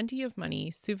had plenty of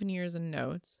money, souvenirs, and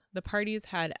notes. The parties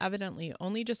had evidently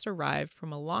only just arrived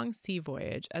from a long sea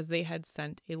voyage, as they had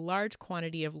sent a large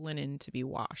quantity of linen to be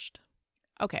washed.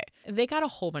 Okay, they got a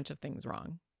whole bunch of things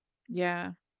wrong.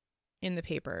 Yeah. In the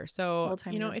paper. So,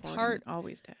 it's hard.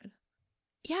 Always did.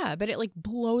 Yeah, but it like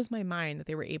blows my mind that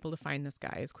they were able to find this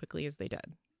guy as quickly as they did.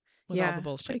 With all the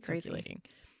bullshit circulating.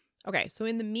 Okay, so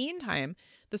in the meantime,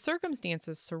 the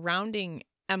circumstances surrounding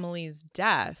Emily's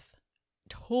death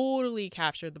totally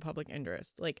captured the public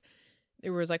interest. Like,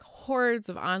 there was like hordes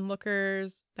of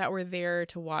onlookers that were there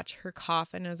to watch her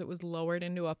coffin as it was lowered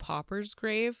into a pauper's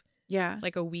grave. Yeah.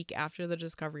 Like a week after the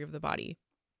discovery of the body.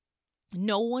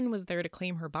 No one was there to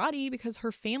claim her body because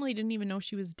her family didn't even know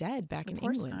she was dead back in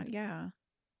England. Of course not, yeah.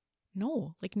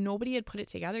 No, like nobody had put it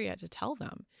together yet to tell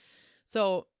them.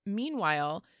 So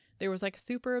meanwhile, there was like a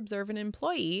super observant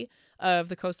employee of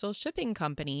the coastal shipping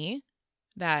company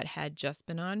that had just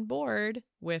been on board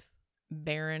with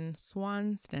Baron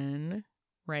Swanston,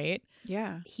 right?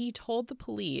 Yeah. He told the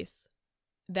police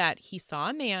that he saw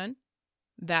a man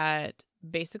that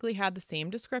basically had the same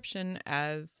description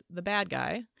as the bad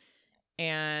guy,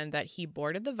 and that he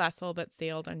boarded the vessel that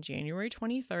sailed on January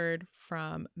 23rd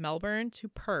from Melbourne to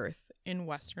Perth in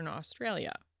Western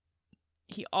Australia.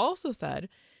 He also said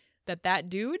that that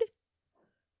dude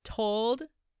told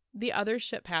the other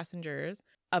ship passengers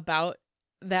about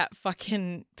that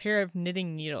fucking pair of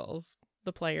knitting needles,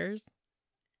 the players.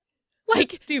 Like,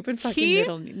 that stupid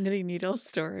fucking knitting needle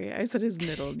story. I said his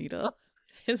niddle needle.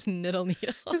 His niddle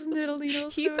needle. His niddle needle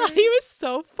story. He thought he was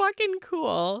so fucking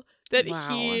cool that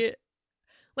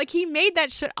he made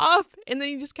that shit up, and then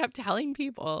he just kept telling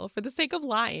people for the sake of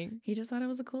lying. He just thought it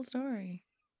was a cool story.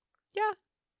 Yeah.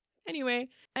 Anyway,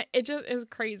 it just is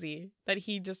crazy that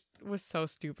he just was so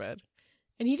stupid.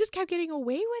 And he just kept getting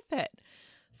away with it.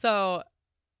 So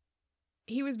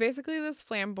he was basically this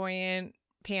flamboyant,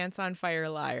 pants on fire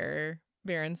liar,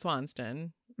 Baron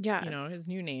Swanston. Yes. His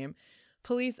new name.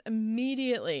 Police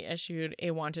immediately issued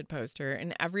a wanted poster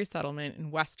in every settlement in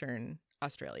Western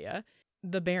Australia.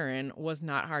 The Baron was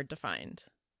not hard to find.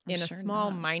 In a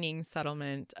small mining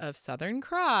settlement of Southern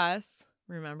Cross,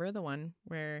 remember the one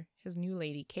where his new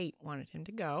lady Kate wanted him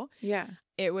to go? Yeah.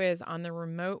 It was on the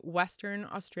remote Western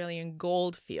Australian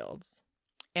gold fields.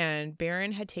 And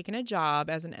Baron had taken a job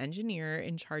as an engineer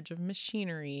in charge of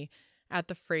machinery at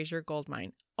the Fraser gold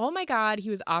mine. Oh my God, he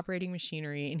was operating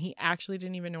machinery and he actually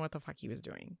didn't even know what the fuck he was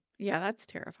doing. Yeah, that's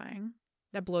terrifying.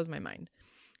 That blows my mind.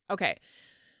 Okay,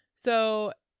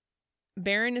 so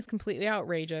Baron is completely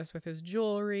outrageous with his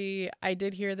jewelry. I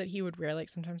did hear that he would wear like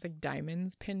sometimes like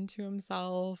diamonds pinned to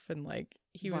himself, and like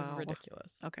he was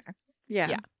ridiculous. Okay.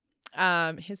 Yeah.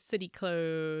 Yeah. His city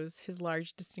clothes, his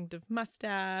large distinctive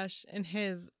mustache, and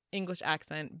his English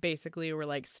accent basically were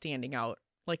like standing out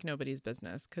like nobody's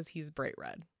business because he's bright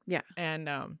red. Yeah. And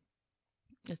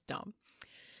it's dumb.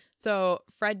 So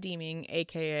Fred Deeming,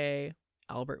 a.k.a.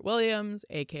 Albert Williams,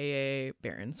 a.k.a.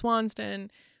 Baron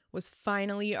Swanston, was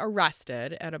finally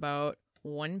arrested at about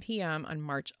 1 p.m. on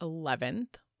March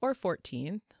 11th or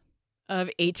 14th of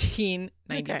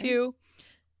 1892. Okay.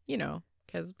 You know,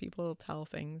 because people tell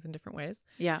things in different ways.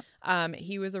 Yeah.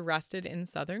 He was arrested in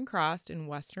Southern Cross in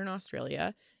Western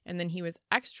Australia, and then he was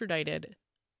extradited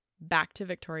back to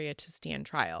Victoria to stand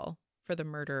trial for the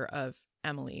murder of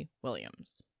Emily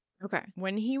Williams. Okay.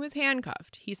 When he was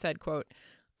handcuffed, he said, quote,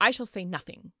 "I shall say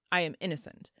nothing. I am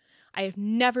innocent. I have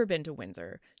never been to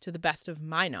Windsor, to the best of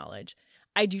my knowledge.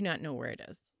 I do not know where it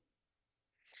is."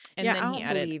 And then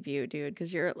I don't believe you, dude,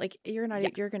 because you're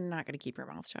not gonna keep your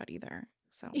mouth shut either.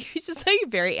 So he was just like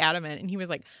very adamant, and he was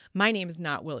like, "My name is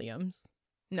not Williams."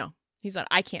 No, he said,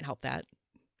 "I can't help that."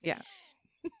 Yeah.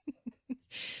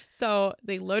 So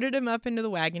they loaded him up into the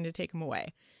wagon to take him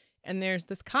away. And there's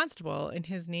this constable, and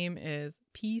his name is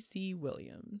P.C.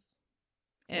 Williams.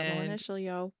 Double initial,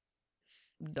 yo.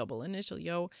 Double initial,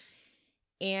 yo.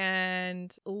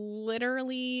 And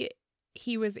literally,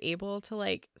 he was able to,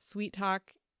 like, sweet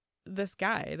talk this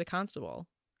guy, the constable.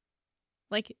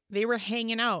 Like, they were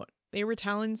hanging out. They were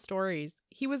telling stories.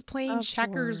 He was playing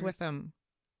checkers with them.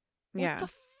 What the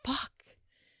fuck?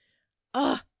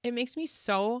 Ugh, it makes me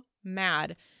so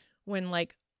mad when,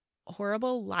 like,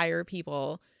 horrible liar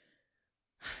people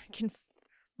can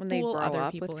when they fool grow other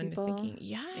up people with into people. Thinking,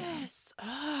 yes.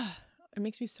 Ugh, it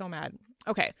makes me so mad.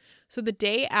 Okay, so the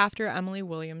day after Emily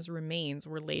Williams' remains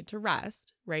were laid to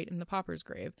rest, right in the pauper's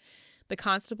grave, the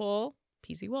constable,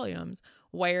 P.C. Williams,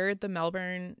 wired the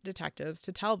Melbourne detectives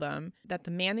to tell them that the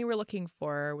man they were looking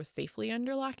for was safely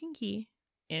under lock and key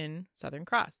in Southern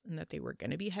Cross and that they were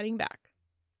going to be heading back.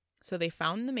 So they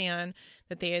found the man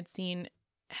that they had seen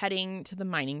heading to the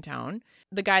mining town.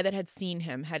 The guy that had seen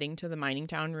him heading to the mining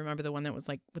town, remember the one that was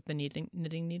like with the knitting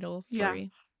needles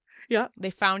story? Yeah.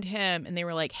 They found him and they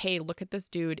were like, "Hey, look at this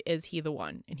dude. Is he the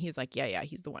one?" And he's like, yeah,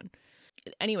 he's the one.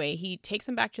 Anyway, he takes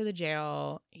him back to the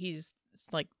jail. He's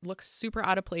like, looks super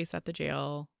out of place at the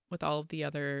jail with all of the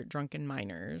other drunken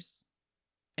miners.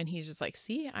 And he's just like,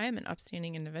 "See, I am an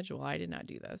upstanding individual. I did not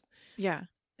do this." Yeah.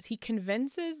 He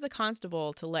convinces the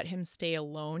constable to let him stay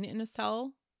alone in a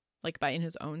cell, like in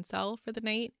his own cell for the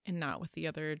night and not with the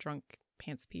other drunk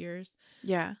pants peers.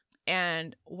 Yeah.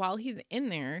 And while he's in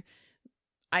there,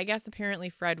 I guess apparently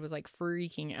Fred was like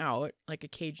freaking out like a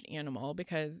caged animal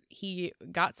because he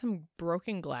got some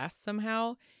broken glass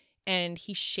somehow and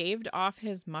he shaved off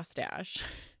his mustache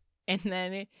and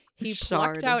then he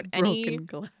plucked out any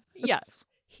glass. Yes,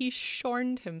 he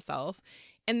shorned himself.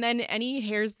 And then any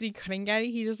hairs that he couldn't get,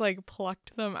 he just like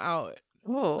plucked them out.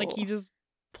 Oh. Like he just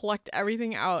plucked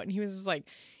everything out. And he was just like,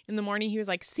 in the morning, he was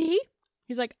like, "See?"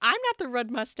 He's like, "I'm not the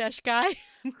red mustache guy."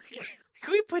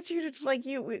 Can we put you to like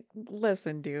you?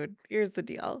 Listen, dude, here's the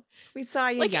deal. We saw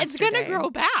you like yesterday. It's going to grow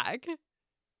back.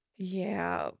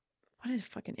 Yeah. What a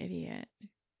fucking idiot.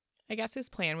 I guess his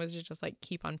plan was to just like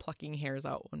keep on plucking hairs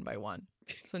out one by one.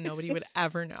 So nobody would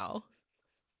ever know.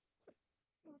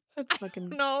 That's fucking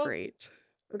no. Great.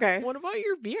 Okay. What about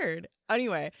your beard?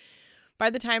 Anyway, by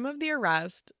the time of the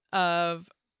arrest of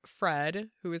Fred,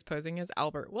 who was posing as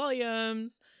Albert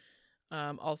Williams,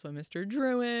 also Mr.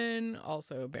 Druin,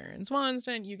 also Baron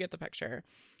Swanston, you get the picture.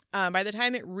 By the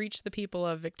time it reached the people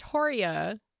of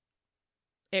Victoria,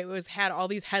 it had all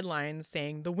these headlines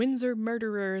saying the Windsor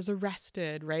murderer is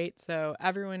arrested, right? So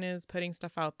everyone is putting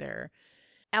stuff out there.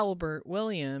 Albert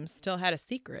Williams still had a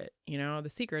secret. You know, the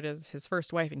secret is his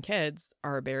first wife and kids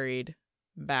are buried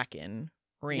back in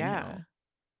Rainhill.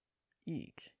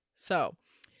 Eek. So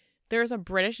there's a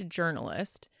British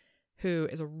journalist who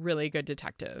is a really good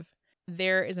detective.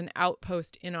 There is an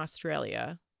outpost in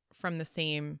Australia from the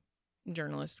same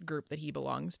journalist group that he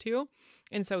belongs to.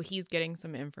 And so he's getting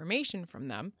some information from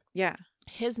them. Yeah.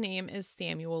 His name is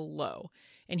Samuel Lowe.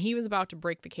 And he was about to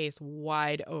break the case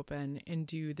wide open and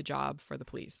do the job for the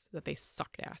police that they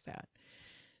sucked ass at.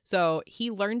 So he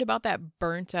learned about that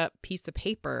burnt up piece of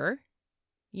paper,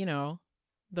 you know,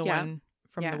 the one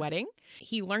from the wedding.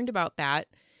 He learned about that.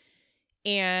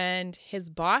 And his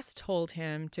boss told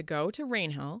him to go to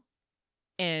Rainhill,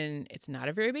 and it's not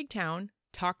a very big town,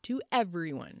 talk to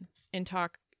everyone and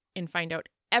find out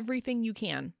everything you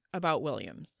can about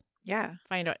Williams. Yeah.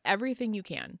 Find out everything you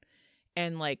can.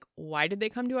 And like, why did they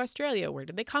come to Australia? Where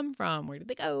did they come from? Where did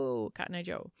they go? Cotton Eye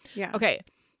Joe. Yeah. Okay.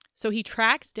 So he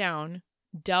tracks down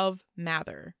Dove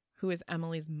Mather, who is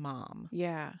Emily's mom.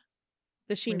 Yeah.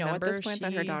 Does she know at this point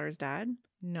that her daughter's dead?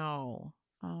 No.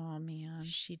 Oh, man.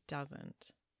 She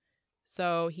doesn't.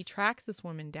 So he tracks this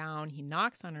woman down. He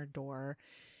knocks on her door.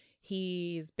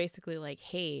 He's basically like,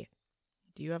 "Hey,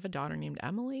 do you have a daughter named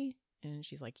Emily?" And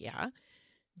she's like, yeah.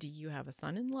 Do you have a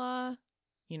son-in-law,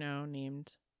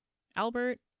 named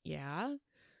Albert? Yeah.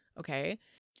 Okay.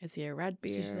 Is he a red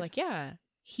beard? She's like, yeah.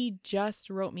 He just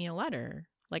wrote me a letter.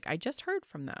 Like, I just heard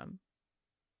from them.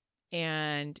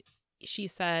 And she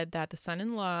said that the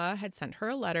son-in-law had sent her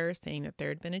a letter saying that there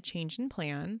had been a change in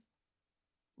plans.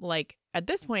 Like, at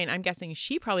this point, I'm guessing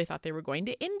she probably thought they were going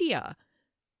to India.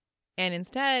 And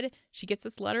instead, she gets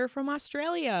this letter from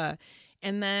Australia.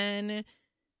 And then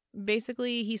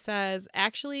basically he says,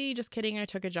 actually, just kidding, I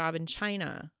took a job in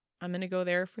China. I'm going to go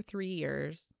there for 3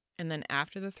 years. And then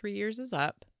after the 3 years is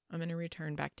up, I'm going to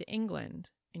return back to England.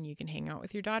 And you can hang out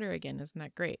with your daughter again. Isn't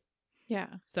that great? Yeah.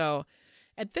 So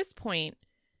at this point,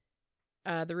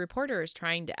 the reporter is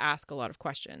trying to ask a lot of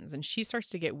questions. And she starts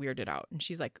to get weirded out. And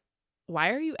she's like,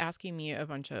 why are you asking me a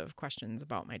bunch of questions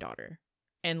about my daughter?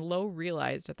 And Lo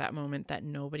realized at that moment that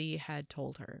nobody had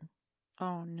told her.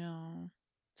 Oh, no.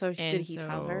 So did he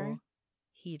tell her?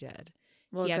 He did.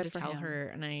 Well, he had good to for tell him. her.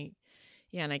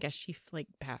 And I guess she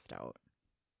passed out.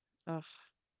 Ugh.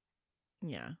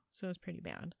 Yeah. So it was pretty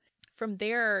bad. From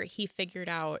there, he figured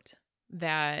out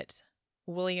that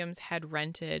Williams had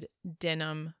rented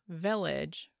Denham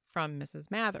Village from Mrs.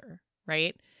 Mather,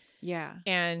 right? Yeah.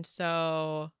 And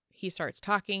so he starts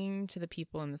talking to the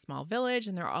people in the small village,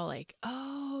 and they're all like,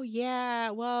 oh, yeah,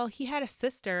 well, he had a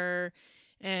sister,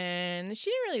 and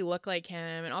she didn't really look like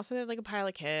him, and also they had like a pile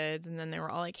of kids, and then they were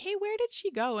all like, hey, where did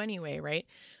she go anyway, right?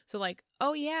 So like,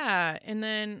 oh, yeah, and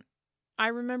then I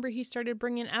remember he started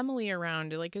bringing Emily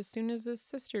around like as soon as his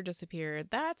sister disappeared.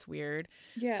 That's weird.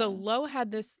 Yeah. So Lo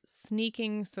had this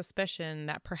sneaking suspicion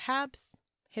that perhaps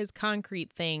his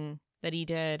concrete thing that he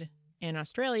did in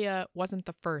Australia wasn't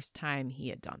the first time he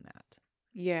had done that.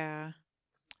 Yeah.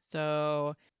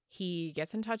 So he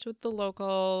gets in touch with the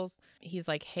locals. He's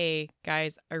like, hey,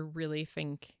 guys, I really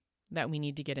think that we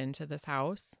need to get into this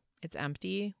house. It's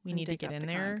empty. We need to get in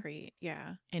there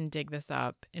and dig this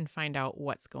up and find out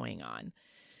what's going on.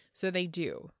 So they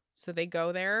do. So they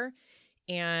go there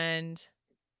and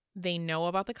they know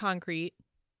about the concrete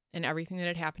and everything that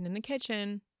had happened in the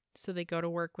kitchen. So they go to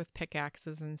work with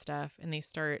pickaxes and stuff and they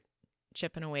start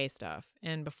chipping away stuff.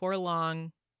 And before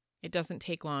long, it doesn't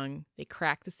take long, they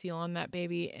crack the seal on that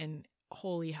baby and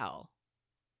holy hell,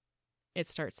 it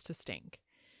starts to stink.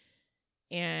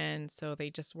 And so they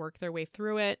just work their way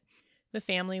through it. The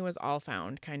family was all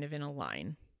found kind of in a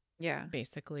line. Yeah.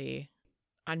 Basically,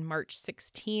 on March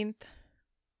 16th,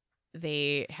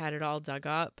 they had it all dug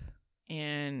up.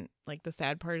 And like the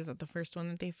sad part is that the first one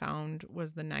that they found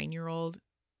was the 9-year-old.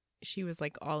 She was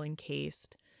like all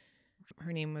encased.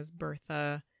 Her name was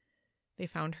Bertha. They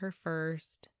found her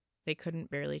first. They couldn't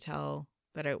barely tell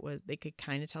that they could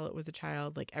kind of tell it was a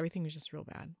child. Like everything was just real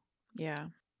bad. Yeah.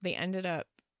 They ended up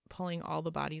pulling all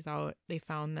the bodies out. They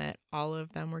found that all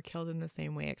of them were killed in the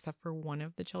same way, except for one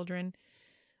of the children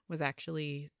was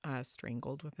actually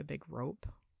strangled with a big rope.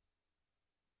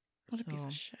 What a piece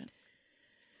of shit.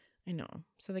 I know.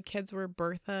 So the kids were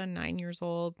Bertha, 9 years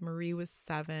old, Marie was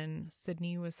 7,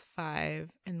 Sydney was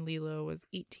 5, and Lilo was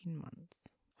 18 months.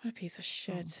 What a piece of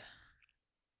shit.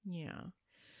 Yeah.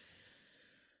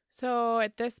 So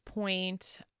at this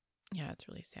point, yeah, it's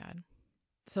really sad.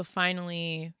 So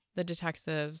finally, the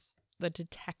detectives,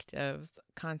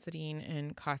 Considine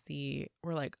and Cossey,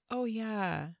 were like, oh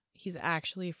yeah, he's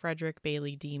actually Frederick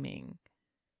Bailey Deeming.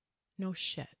 No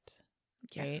shit.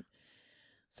 Yeah. Right?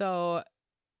 So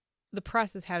the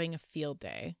press is having a field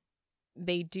day.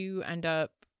 They do end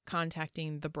up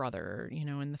contacting the brother,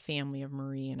 and the family of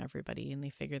Marie and everybody, and they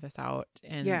figure this out.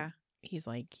 And he's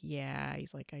like,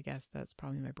 I guess that's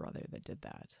probably my brother that did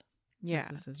that. Yeah.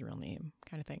 This is his real name,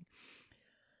 kind of thing.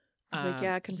 He's like,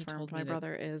 yeah, confirmed. My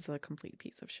brother is a complete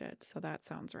piece of shit. So that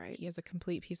sounds right. He is a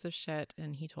complete piece of shit,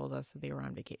 and he told us that they were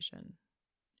on vacation.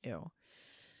 Ew.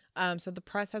 So the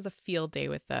press has a field day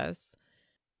with this.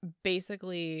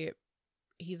 Basically,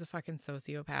 he's a fucking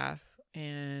sociopath,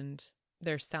 and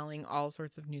they're selling all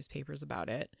sorts of newspapers about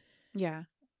it. Yeah.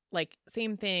 Like,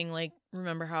 same thing. Like,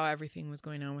 remember how everything was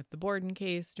going on with the Borden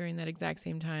case during that exact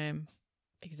same time?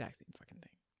 Exact same fucking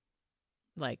thing.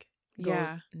 Like,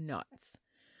 goes nuts.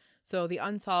 So the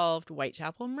unsolved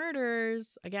Whitechapel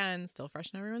murders, again, still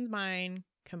fresh in everyone's mind,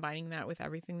 combining that with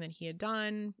everything that he had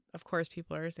done. Of course,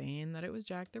 people are saying that it was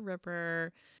Jack the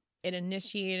Ripper. It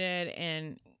initiated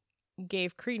and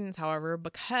gave credence, however,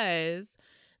 because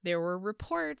there were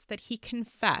reports that he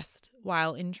confessed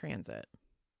while in transit.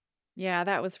 Yeah,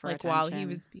 that was for attention. While he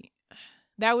was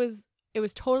it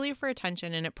was totally for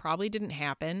attention, and it probably didn't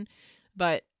happen,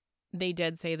 but they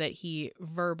did say that he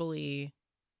verbally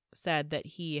said that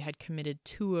he had committed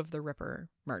 2 of the Ripper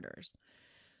murders.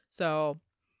 So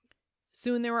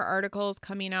Soon there were articles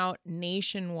coming out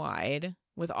nationwide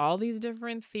with all these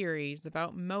different theories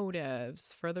about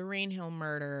motives for the Rainhill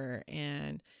murder,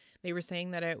 and they were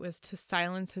saying that it was to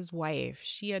silence his wife.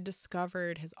 She had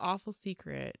discovered his awful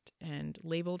secret and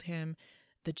labeled him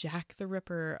the Jack the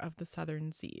Ripper of the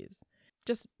Southern Seas.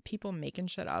 Just people making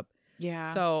shit up.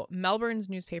 Yeah. So Melbourne's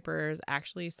newspapers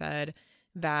actually said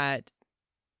that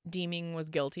Deeming was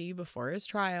guilty before his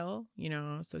trial,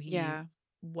 so he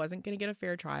wasn't going to get a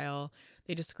fair trial.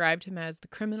 They described him as the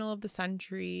criminal of the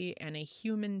century and a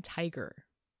human tiger,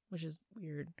 which is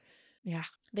weird. Yeah.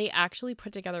 They actually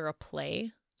put together a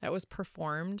play that was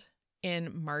performed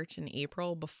in March and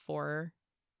April before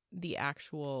the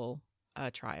actual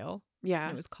trial. Yeah.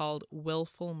 And it was called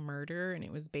Willful Murder, and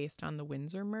it was based on the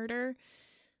Windsor murder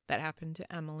that happened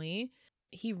to Emily.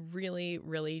 He really,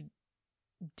 really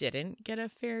didn't get a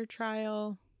fair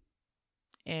trial,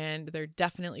 and there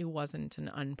definitely wasn't an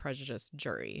unprejudiced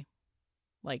jury.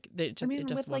 Like, it just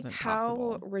with wasn't how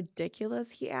possible.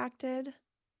 ridiculous he acted,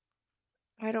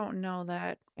 I don't know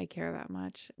that I care that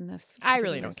much in this. I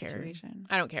really don't situation.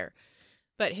 care. I don't care.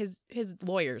 But his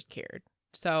lawyers cared.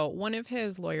 So one of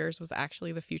his lawyers was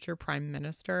actually the future prime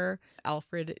minister,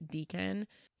 Fred Deeming.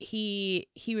 He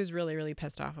was really, really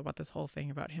pissed off about this whole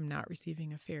thing about him not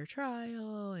receiving a fair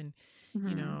trial, and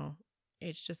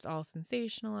it's just all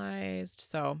sensationalized.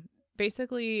 So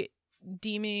basically,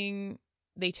 Deeming,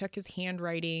 they took his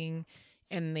handwriting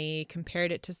and they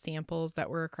compared it to samples that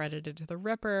were accredited to the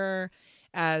Ripper,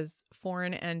 as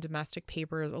foreign and domestic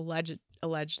papers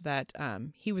alleged that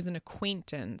he was an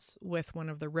acquaintance with one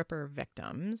of the Ripper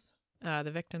victims.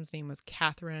 The victim's name was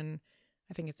Catherine,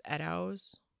 I think it's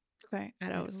Eddowes. Okay,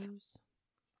 Eddowes.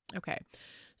 Okay.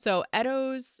 So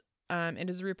Eddowes, it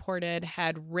is reported,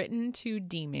 had written to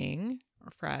Deeming,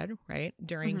 or Fred, right,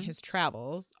 during his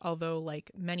travels, although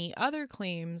like many other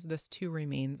claims, this too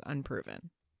remains unproven.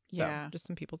 So just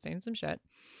some people saying some shit.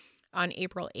 On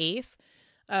April 8th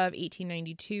of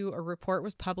 1892, a report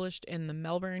was published in the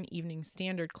Melbourne Evening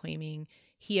Standard claiming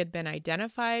he had been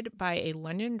identified by a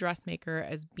London dressmaker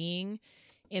as being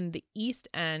in the East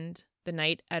End the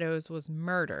night Eddowes was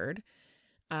murdered.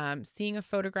 Seeing a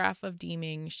photograph of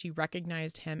Deeming, she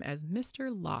recognized him as Mr.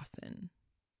 Lawson.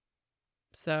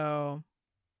 So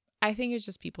I think it's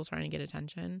just people trying to get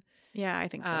attention. Yeah, I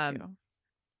think so too.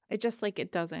 It just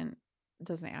it doesn't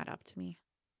add up to me.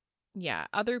 Yeah,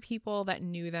 other people that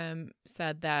knew them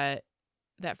said that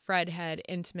Fred had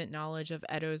intimate knowledge of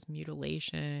Eddowes'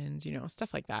 mutilations,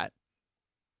 stuff like that.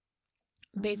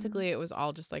 Basically, it was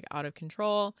all just out of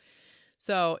control.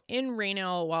 So in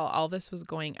Rainhill, while all this was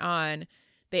going on,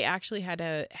 they actually had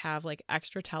to have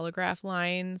extra telegraph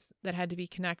lines that had to be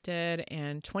connected,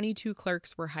 and 22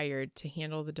 clerks were hired to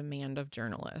handle the demand of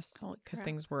journalists because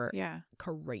things were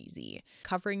crazy,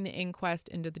 covering the inquest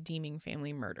into the Deeming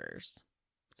family murders.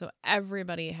 So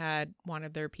everybody had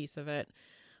wanted their piece of it.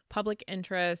 Public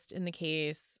interest in the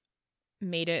case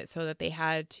made it so that they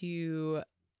had to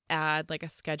add a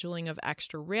scheduling of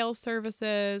extra rail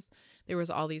services. There was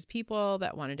all these people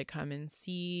that wanted to come and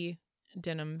see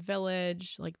Denham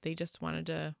Village. They just wanted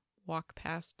to walk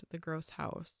past the gross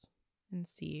house and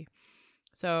see.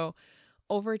 So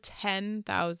over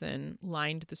 10,000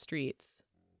 lined the streets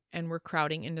and were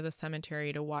crowding into the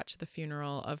cemetery to watch the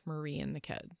funeral of Marie and the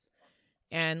kids.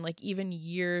 And even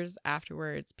years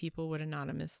afterwards, people would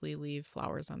anonymously leave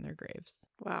flowers on their graves.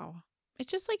 Wow.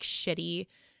 It's just shitty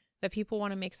that people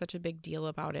want to make such a big deal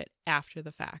about it after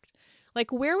the fact.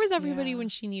 Where was everybody when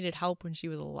she needed help when she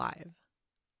was alive?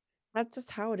 That's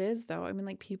just how it is, though. I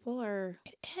mean, people are...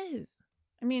 It is.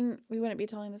 I mean, we wouldn't be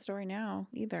telling the story now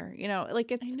either.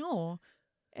 It's... I know.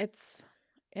 It's...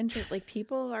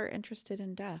 people are interested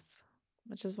in death,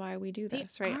 which is why we do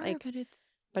this, they right? Are,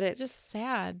 but it's just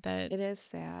sad that... It is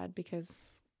sad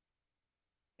because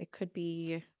it could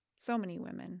be so many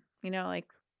women.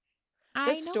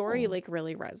 This story,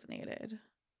 really resonated.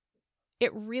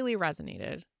 It really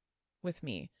resonated with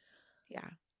me. Yeah.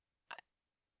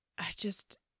 I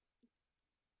just...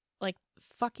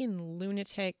 fucking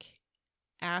lunatic,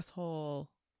 asshole,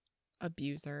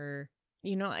 abuser.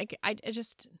 I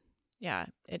just... Yeah,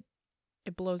 it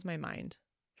blows my mind.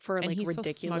 For, and he's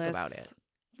ridiculous... so smug about it.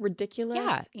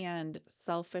 Ridiculous and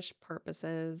selfish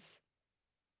purposes.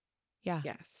 Yeah.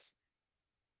 Yes.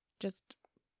 Just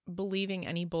believing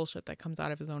any bullshit that comes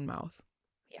out of his own mouth.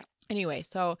 Yeah. Anyway,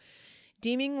 so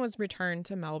Deeming was returned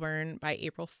to Melbourne by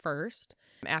April 1st.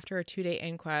 After a 2-day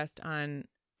inquest on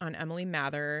Emily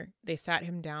Mather, they sat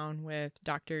him down with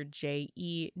Dr.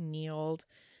 J.E. Neild.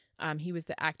 He was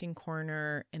the acting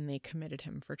coroner, and they committed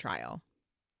him for trial.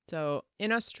 So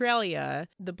in Australia,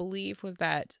 the belief was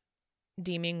that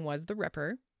Deeming was the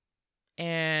Ripper,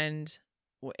 And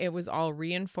it was all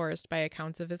reinforced by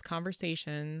accounts of his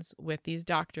conversations with these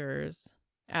doctors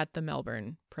at the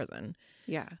Melbourne prison.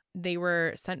 Yeah. They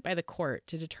were sent by the court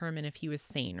to determine if he was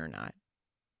sane or not.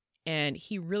 And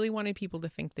he really wanted people to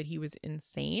think that he was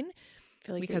insane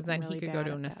because then he could go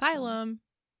to an asylum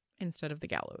instead of the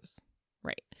gallows.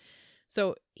 Right.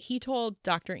 So he told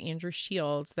Dr. Andrew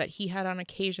Shields that he had on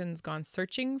occasions gone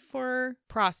searching for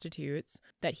prostitutes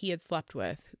that he had slept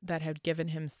with that had given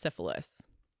him syphilis.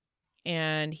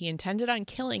 And he intended on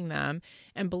killing them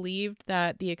and believed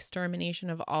that the extermination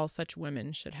of all such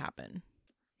women should happen.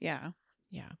 Yeah.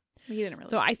 Yeah. He didn't really.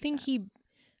 So I think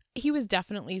he was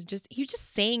definitely he was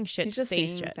just saying shit. He's just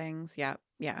saying shit. Things. Yeah.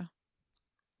 Yeah.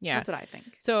 Yeah. That's what I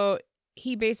think. So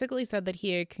he basically said that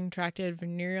he had contracted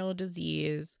venereal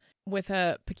disease with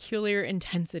a peculiar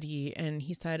intensity. And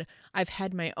he said, I've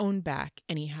had my own back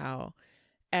anyhow,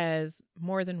 as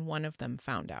more than one of them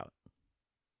found out.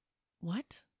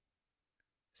 What?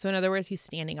 So in other words, he's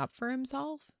standing up for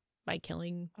himself by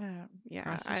killing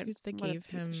prostitutes that gave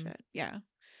him shit. Yeah.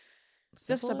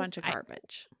 syphilis? Just a bunch of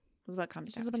garbage is what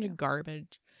comes down to. Just a bunch of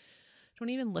garbage. Don't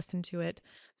even listen to it.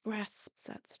 Grasps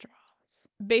at straws.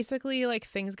 Basically, like,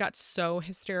 things got so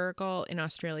hysterical in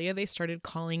Australia, they started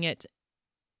calling it,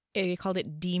 they called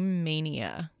it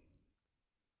Deemania.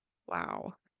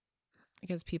 Wow.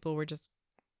 Because people were just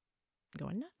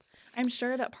going nuts. I'm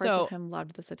sure that parts of him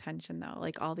loved this attention, though.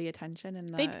 Like, all the attention in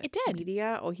the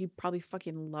media. Oh, he probably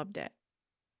fucking loved it.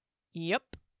 Yep.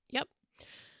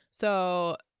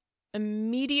 So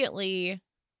immediately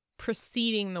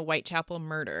preceding the Whitechapel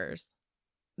murders,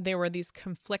 there were these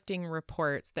conflicting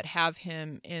reports that have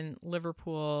him in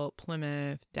Liverpool,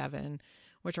 Plymouth, Devon,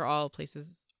 which are all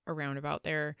places around about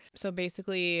there. So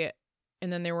basically,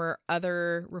 and then there were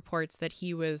other reports that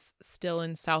he was still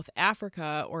in South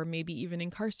Africa or maybe even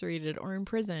incarcerated or in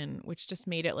prison, which just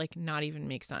made it like not even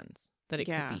make sense that it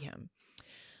could be him.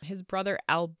 His brother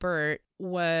Albert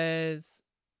was...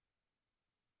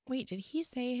 Wait, did he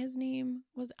say his name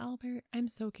was Albert? I'm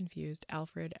so confused.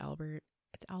 Alfred, Albert.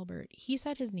 It's Albert. He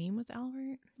said his name was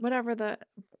Albert? Whatever,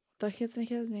 his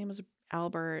name was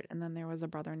Albert, and then there was a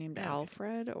brother named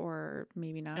Alfred, or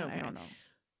maybe not. Okay. I don't know.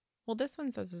 Well, this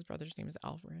one says his brother's name is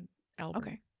Alfred.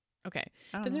 Albert. Okay.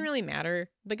 Doesn't really matter.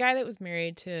 The guy that was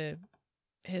married to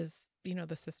his,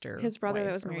 the sister. His brother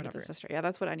that was married to the sister. Yeah,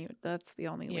 that's what I knew. That's the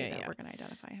only way that we're going to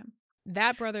identify him.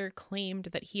 That brother claimed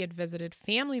that he had visited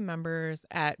family members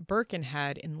at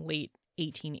Birkenhead in late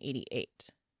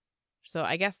 1888. So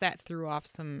I guess that threw off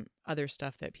some other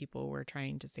stuff that people were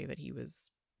trying to say that he was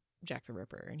Jack the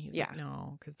Ripper. And he was like,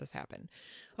 no, because this happened.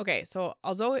 Okay, so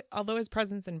although his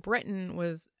presence in Britain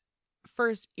was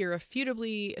first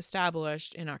irrefutably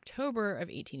established in October of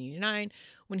 1889,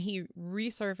 when he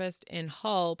resurfaced in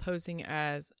Hull posing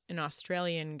as an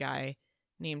Australian guy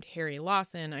named Harry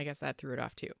Lawson, I guess that threw it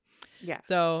off too. Yeah.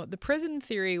 So the prison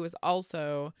theory was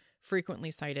also frequently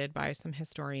cited by some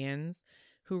historians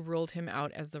who ruled him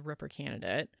out as the Ripper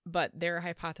candidate, but their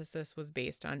hypothesis was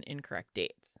based on incorrect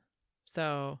dates.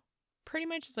 So pretty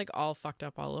much it's like all fucked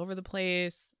up all over the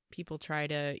place. People try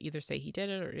to either say he did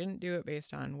it or didn't do it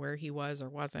based on where he was or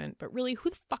wasn't, but really, who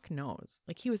the fuck knows?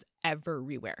 Like, he was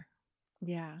everywhere.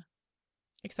 Yeah.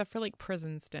 Except for like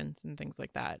prison stints and things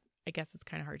like that. I guess it's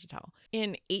kind of hard to tell.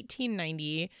 In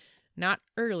 1890, not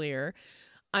earlier,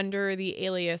 under the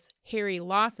alias Harry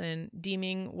Lawson,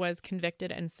 Deeming was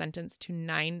convicted and sentenced to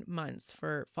 9 months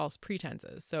for false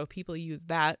pretenses. So people use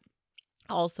that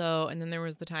also. And then there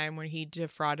was the time when he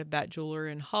defrauded that jeweler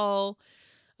in Hull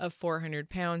of 400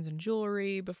 pounds in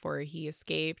jewelry before he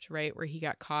escaped, right, where he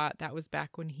got caught. That was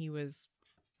back when he was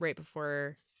right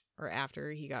before or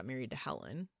after he got married to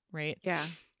Helen, right? Yeah.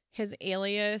 His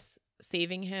alias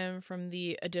saving him from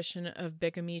the addition of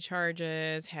bigamy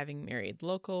charges, having married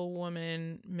local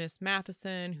woman Miss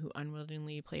Matheson, who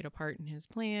unwillingly played a part in his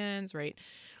plans, right?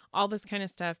 All this kind of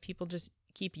stuff. People just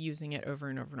keep using it over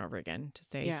and over and over again to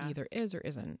say he either is or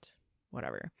isn't,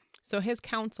 whatever. So his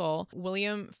counsel,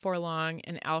 William Forlong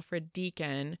and Alfred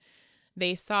Deakin,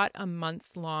 they sought a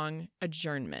months-long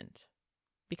adjournment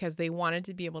because they wanted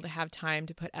to be able to have time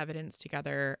to put evidence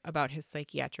together about his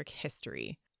psychiatric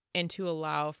history and to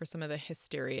allow for some of the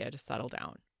hysteria to settle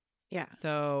down. Yeah.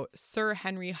 So Sir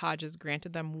Henry Hodges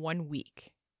granted them 1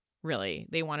 week. Really,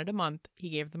 they wanted a month. He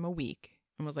gave them a week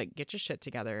and was like, get your shit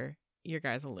together. Your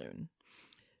guy's a loon.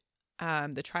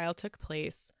 The trial took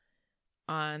place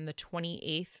on the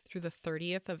 28th through the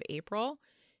 30th of April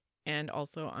and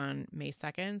also on May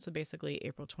 2nd. So basically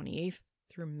April 28th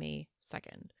through May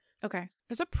 2nd. Okay.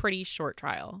 It's a pretty short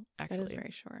trial, actually. That is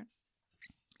very short.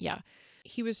 Yeah.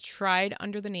 He was tried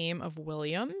under the name of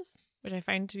Williams which I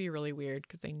find to be really weird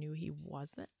because they knew he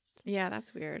wasn't. Yeah,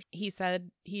 that's weird. He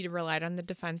said he relied on the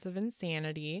defense of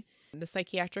insanity. The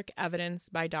psychiatric evidence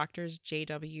by doctors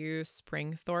J.W.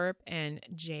 Springthorpe and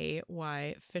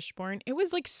J.Y. Fishburne, it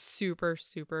was like super,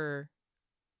 super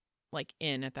like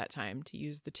in at that time to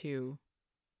use the two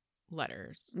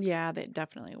letters. Yeah, that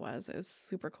definitely was. It was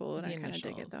super cool, and The I kind of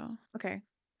dig it, though. Okay.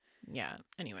 Yeah,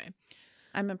 anyway.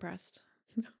 I'm impressed.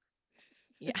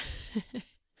 Yeah.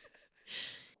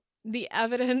 The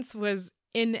evidence was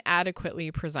inadequately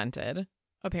presented,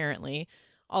 apparently,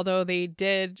 although they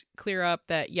did clear up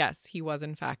that, yes, he was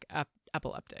in fact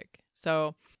epileptic.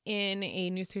 So in a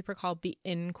newspaper called The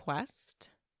Inquest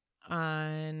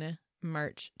on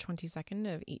March 22nd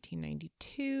of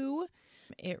 1892,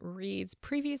 it reads,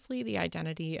 previously the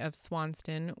identity of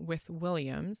Swanston with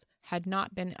Williams had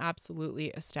not been absolutely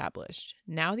established.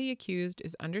 Now the accused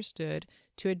is understood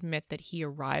to admit that he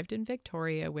arrived in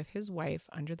Victoria with his wife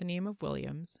under the name of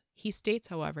Williams. He states,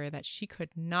 however, that she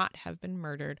could not have been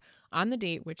murdered on the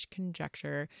date which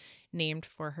conjecture named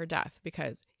for her death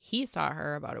because he saw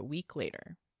her about a week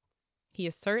later. He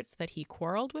asserts that he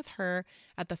quarreled with her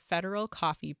at the Federal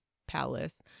Coffee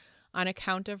Palace on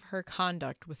account of her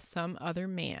conduct with some other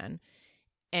man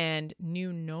and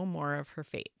knew no more of her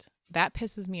fate. That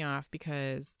pisses me off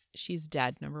because she's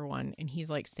dead, number one, and he's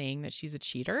like saying that she's a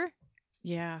cheater.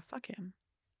 Yeah, fuck him.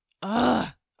 Ugh.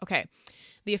 Okay.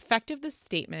 The effect of this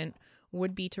statement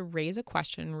would be to raise a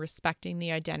question respecting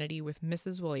the identity with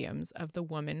Mrs. Williams of the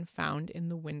woman found in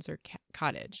the Windsor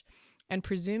cottage, and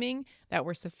presuming that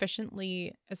were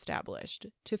sufficiently established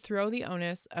to throw the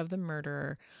onus of the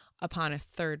murderer upon a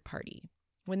third party.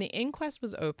 When the inquest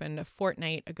was opened a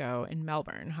fortnight ago in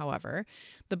Melbourne, however,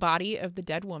 the body of the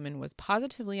dead woman was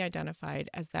positively identified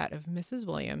as that of Mrs.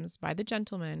 Williams by the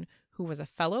gentleman who was a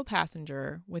fellow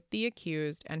passenger with the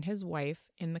accused and his wife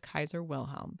in the Kaiser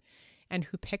Wilhelm, and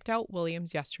who picked out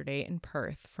Williams yesterday in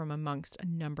Perth from amongst a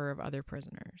number of other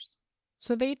prisoners.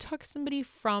 So they took somebody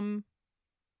from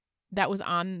that was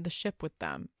on the ship with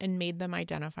them and made them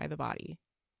identify the body.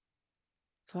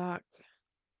 Fuck.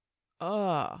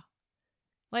 Ugh.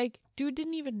 Like, dude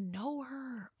didn't even know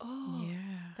her. Oh,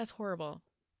 yeah. That's horrible.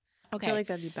 Okay. I feel like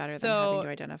that'd be better than having to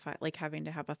identify, like having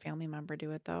to have a family member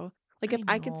do it, though. Like, if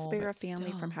I could spare a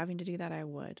family from having to do that, I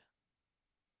would.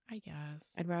 I guess.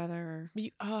 I'd rather.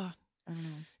 I don't know.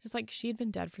 Just like she had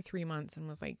been dead for 3 months and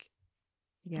was like,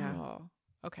 yeah. Oh,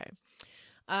 okay.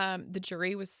 The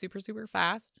jury was super, super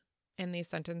fast and they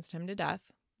sentenced him to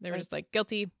death. They were just like,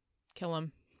 guilty, kill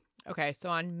him. Okay. So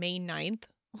on May 9th,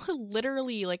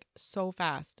 literally like so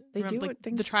fast. They do like,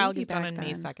 things the trial speedy gets done back on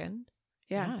May then. 2nd.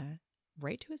 Yeah.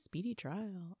 Right to a speedy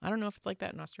trial. I don't know if it's like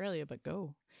that in Australia, but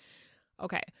go.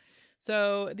 Okay.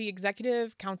 So the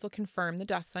executive council confirmed the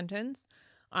death sentence.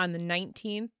 On the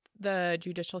 19th, the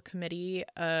Judicial Committee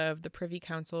of the Privy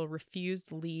Council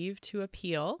refused leave to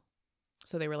appeal.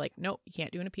 So they were like, nope, you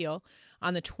can't do an appeal.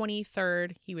 On the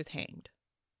 23rd, he was hanged.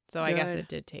 So I guess it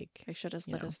did take. I should have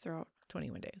slit his throat.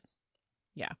 21 days.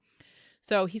 Yeah.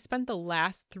 So he spent the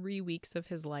last 3 weeks of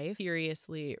his life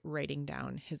furiously writing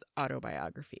down his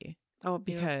autobiography. Oh,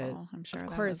 beautiful. Because, I'm sure of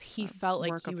course, he felt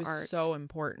like he was art. so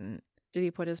important. Did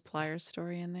he put his pliers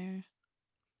story in there?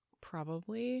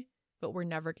 Probably, but we're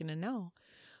never going to know.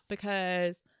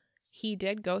 Because he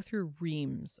did go through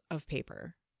reams of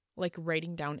paper, like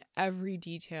writing down every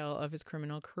detail of his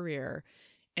criminal career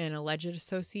and alleged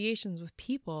associations with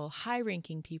people,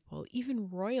 high-ranking people, even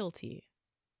royalty.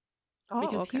 Oh,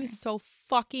 because he was so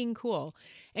fucking cool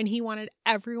and he wanted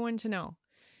everyone to know.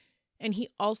 And he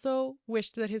also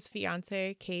wished that his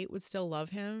fiancée, Kate, would still love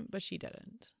him, but she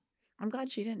didn't. I'm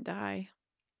glad she didn't die.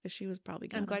 Because she was probably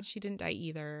gonna. I'm glad she didn't die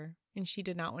either. And she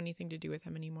did not want anything to do with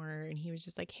him anymore. And he was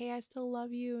just like, hey, I still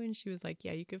love you. And she was like,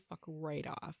 yeah, you could fuck right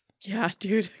off. Yeah,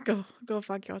 dude. Go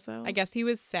fuck yourself. I guess he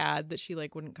was sad that she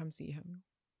like wouldn't come see him.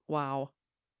 Wow.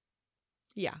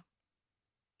 Yeah.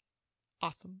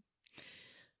 Awesome.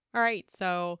 All right.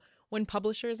 So when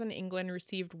publishers in England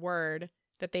received word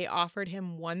that they offered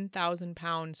him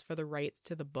 £1,000 for the rights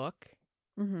to the book,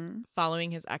 following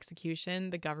his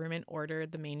execution, the government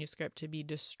ordered the manuscript to be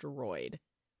destroyed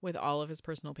with all of his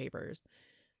personal papers.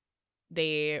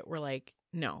 They were like,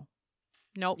 nope,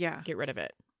 get rid of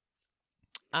it.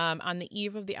 On the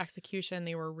eve of the execution,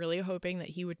 they were really hoping that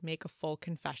he would make a full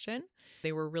confession.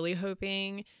 They were really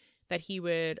hoping that he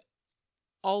would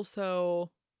also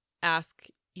ask,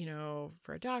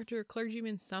 for a doctor,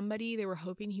 clergyman, somebody. They were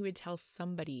hoping he would tell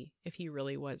somebody if he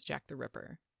really was Jack the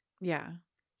Ripper. Yeah.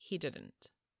 He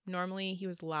didn't. Normally, he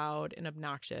was loud and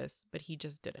obnoxious, but he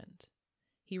just didn't.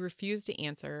 He refused to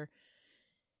answer,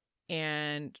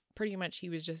 and pretty much he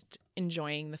was just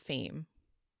enjoying the fame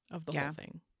of the whole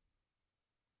thing.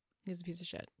 He's a piece of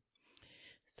shit.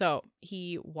 So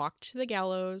he walked to the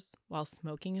gallows while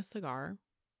smoking a cigar.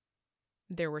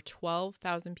 There were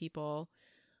 12,000 people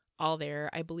all there.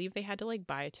 I believe they had to like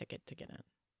buy a ticket to get in.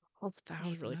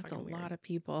 12,000. Really, that's a lot of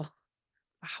people.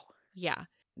 Wow. Yeah.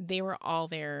 They were all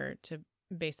there to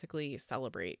basically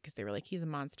celebrate because they were like, he's a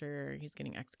monster. He's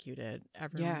getting executed.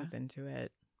 Everyone was into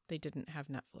it. They didn't have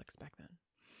Netflix back then.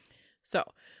 So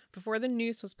before the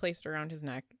noose was placed around his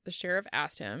neck, the sheriff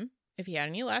asked him if he had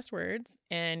any last words.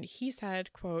 And he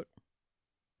said, quote,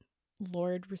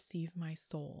 "Lord, receive my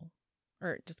soul."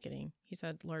 Or just kidding. He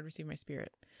said, "Lord, receive my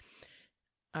spirit."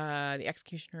 The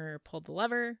executioner pulled the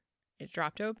lever. It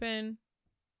dropped open.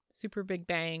 Super big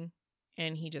bang.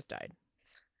 And he just died.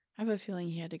 I have a feeling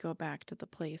he had to go back to the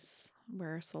place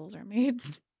where souls are made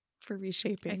for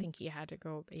reshaping. I think he had to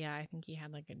go. Yeah, I think he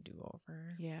had like a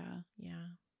do-over. Yeah. Yeah.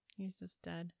 He's just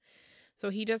dead. So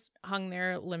he just hung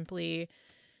there limply,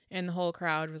 and the whole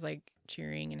crowd was like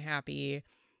cheering and happy.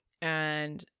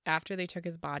 And after they took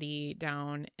his body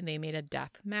down, they made a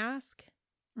death mask.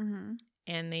 Mm-hmm.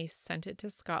 And they sent it to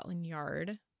Scotland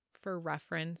Yard for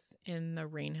reference in the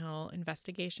Rainhill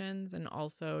investigations, and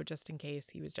also just in case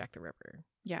he was Jack the Ripper.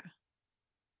 Yeah.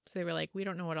 So they were like, we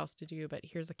don't know what else to do, but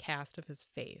here's a cast of his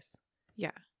face.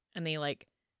 Yeah. And they like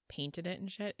painted it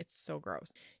and shit. It's so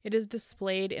gross. It is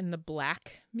displayed in the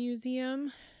Black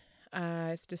Museum.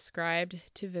 It's described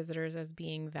to visitors as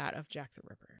being that of Jack the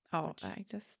Ripper. Oh,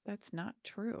 that's not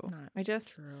true.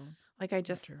 True.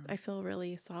 I feel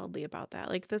really solidly about that.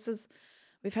 Like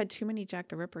we've had too many Jack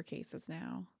the Ripper cases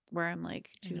now where I'm like,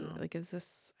 is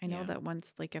this, I know that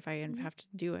once, like if I have to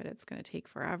do it, it's going to take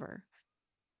forever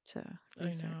to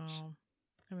research. I know.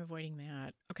 I'm avoiding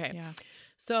that. Okay. Yeah.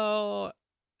 So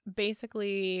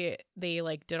basically they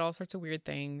like did all sorts of weird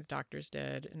things. Doctors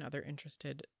did, and other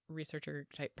interested researcher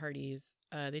type parties.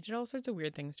 They did all sorts of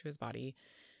weird things to his body.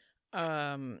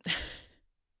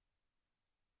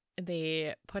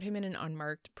 They put him in an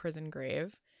unmarked prison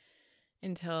grave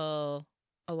until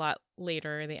a lot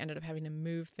later they ended up having to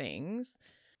move things.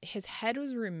 His head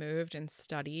was removed and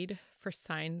studied for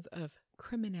signs of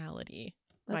criminality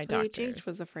by doctors. That's what H.H.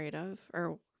 was afraid of.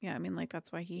 Or, yeah, I mean, like,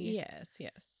 that's why he... Yes.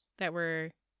 That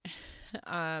were...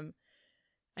 I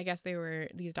guess they were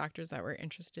these doctors that were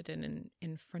interested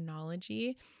in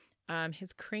phrenology.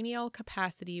 His cranial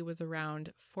capacity was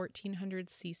around 1,400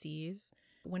 cc's,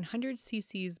 100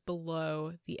 cc's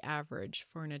below the average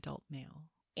for an adult male.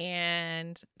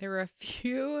 And there were a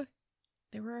few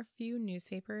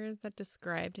newspapers that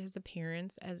described his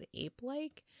appearance as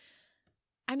ape-like.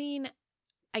 I mean,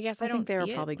 I guess I don't think they were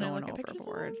see probably it when I going look at pictures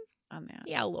overboard on that.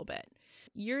 Yeah, a little bit.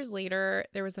 Years later,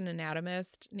 there was an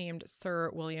anatomist named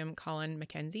Sir William Cullen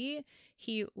Mackenzie.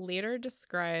 He later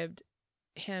described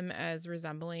him as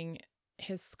resembling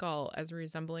his skull as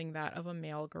resembling that of a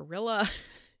male gorilla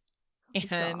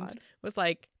and was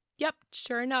like, yep,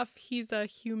 sure enough, he's a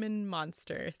human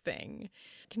monster thing.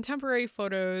 Contemporary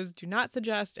photos do not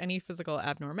suggest any physical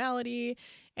abnormality,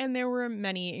 and there were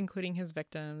many, including his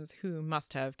victims, who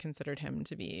must have considered him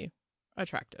to be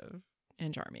attractive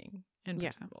and charming and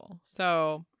personable.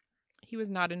 So he was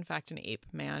not, in fact, an ape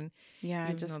man.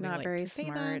 Yeah, just not very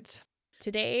smart.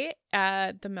 Today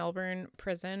at the Melbourne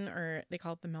prison, or they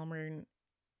call it the Melbourne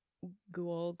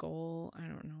Goal, I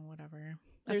don't know, whatever.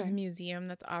 There's a museum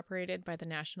that's operated by the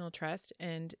National Trust,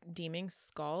 and Deeming's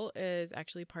skull is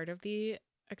actually part of the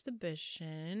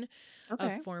exhibition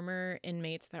of former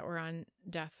inmates that were on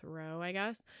death row, I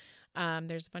guess.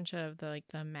 There's a bunch of the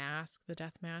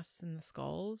death masks and the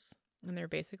skulls, and they're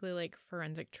basically like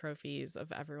forensic trophies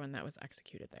of everyone that was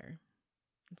executed there.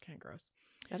 It's kind of gross.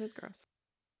 That is gross.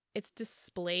 It's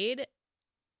displayed.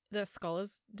 The skull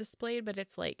is displayed, but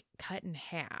it's like cut in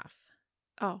half.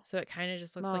 Oh. So it kind of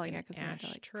just looks like an ashtray. They had to,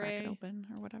 like, crack it open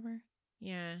or whatever.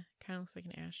 Yeah, kind of looks like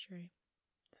an ashtray.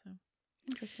 So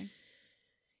interesting.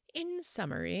 In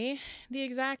summary, the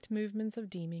exact movements of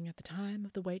Deeming at the time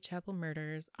of the Whitechapel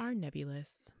murders are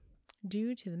nebulous,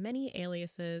 due to the many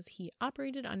aliases he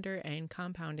operated under and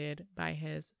compounded by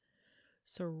his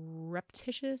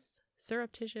surreptitious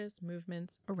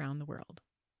movements around the world.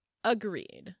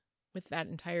 Agreed with that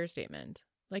entire statement.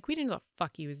 Like, we didn't know what the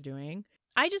fuck he was doing.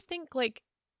 I just think, like,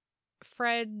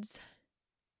 Fred's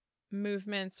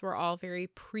movements were all very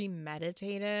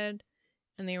premeditated,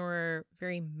 and they were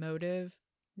very motive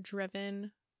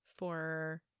driven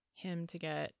for him to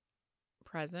get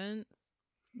presents.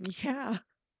 Yeah.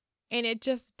 And it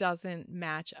just doesn't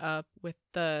match up with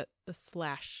the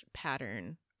slash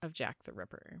pattern of Jack the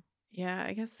Ripper. Yeah,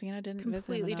 I guess Santa didn't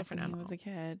completely visit different when he MO. was a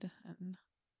kid. And...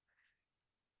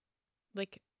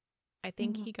 Like, I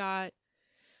think he got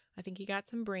I think he got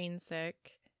some brain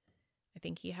sick. I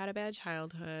think he had a bad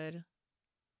childhood.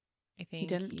 I think he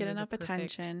didn't get enough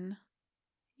attention.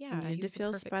 Yeah, he needed to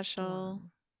feel special.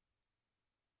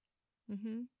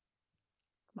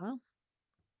 Well,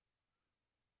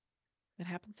 it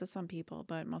happens to some people,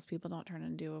 but most people don't turn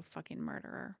into a fucking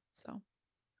murderer. So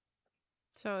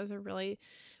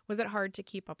was it hard to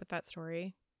keep up with that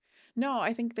story? No,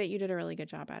 I think that you did a really good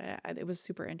job at it. It was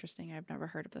super interesting. I've never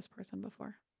heard of this person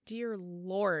before. Dear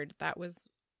Lord, that was,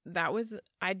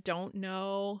 I don't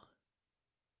know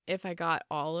if I got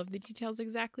all of the details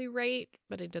exactly right,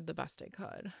 but I did the best I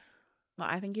could. Well,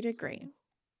 I think you did great,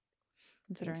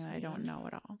 considering that I don't know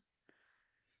at all.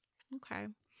 Okay.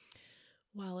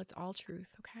 Well, it's all truth,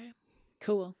 okay?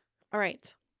 Cool. All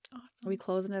right. Awesome. Are we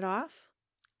closing it off?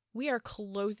 We are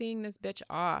closing this bitch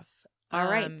off. All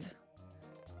right.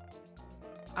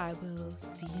 I will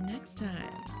see you next time.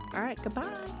 All right. Goodbye.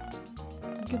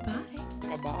 Goodbye.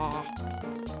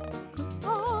 Goodbye.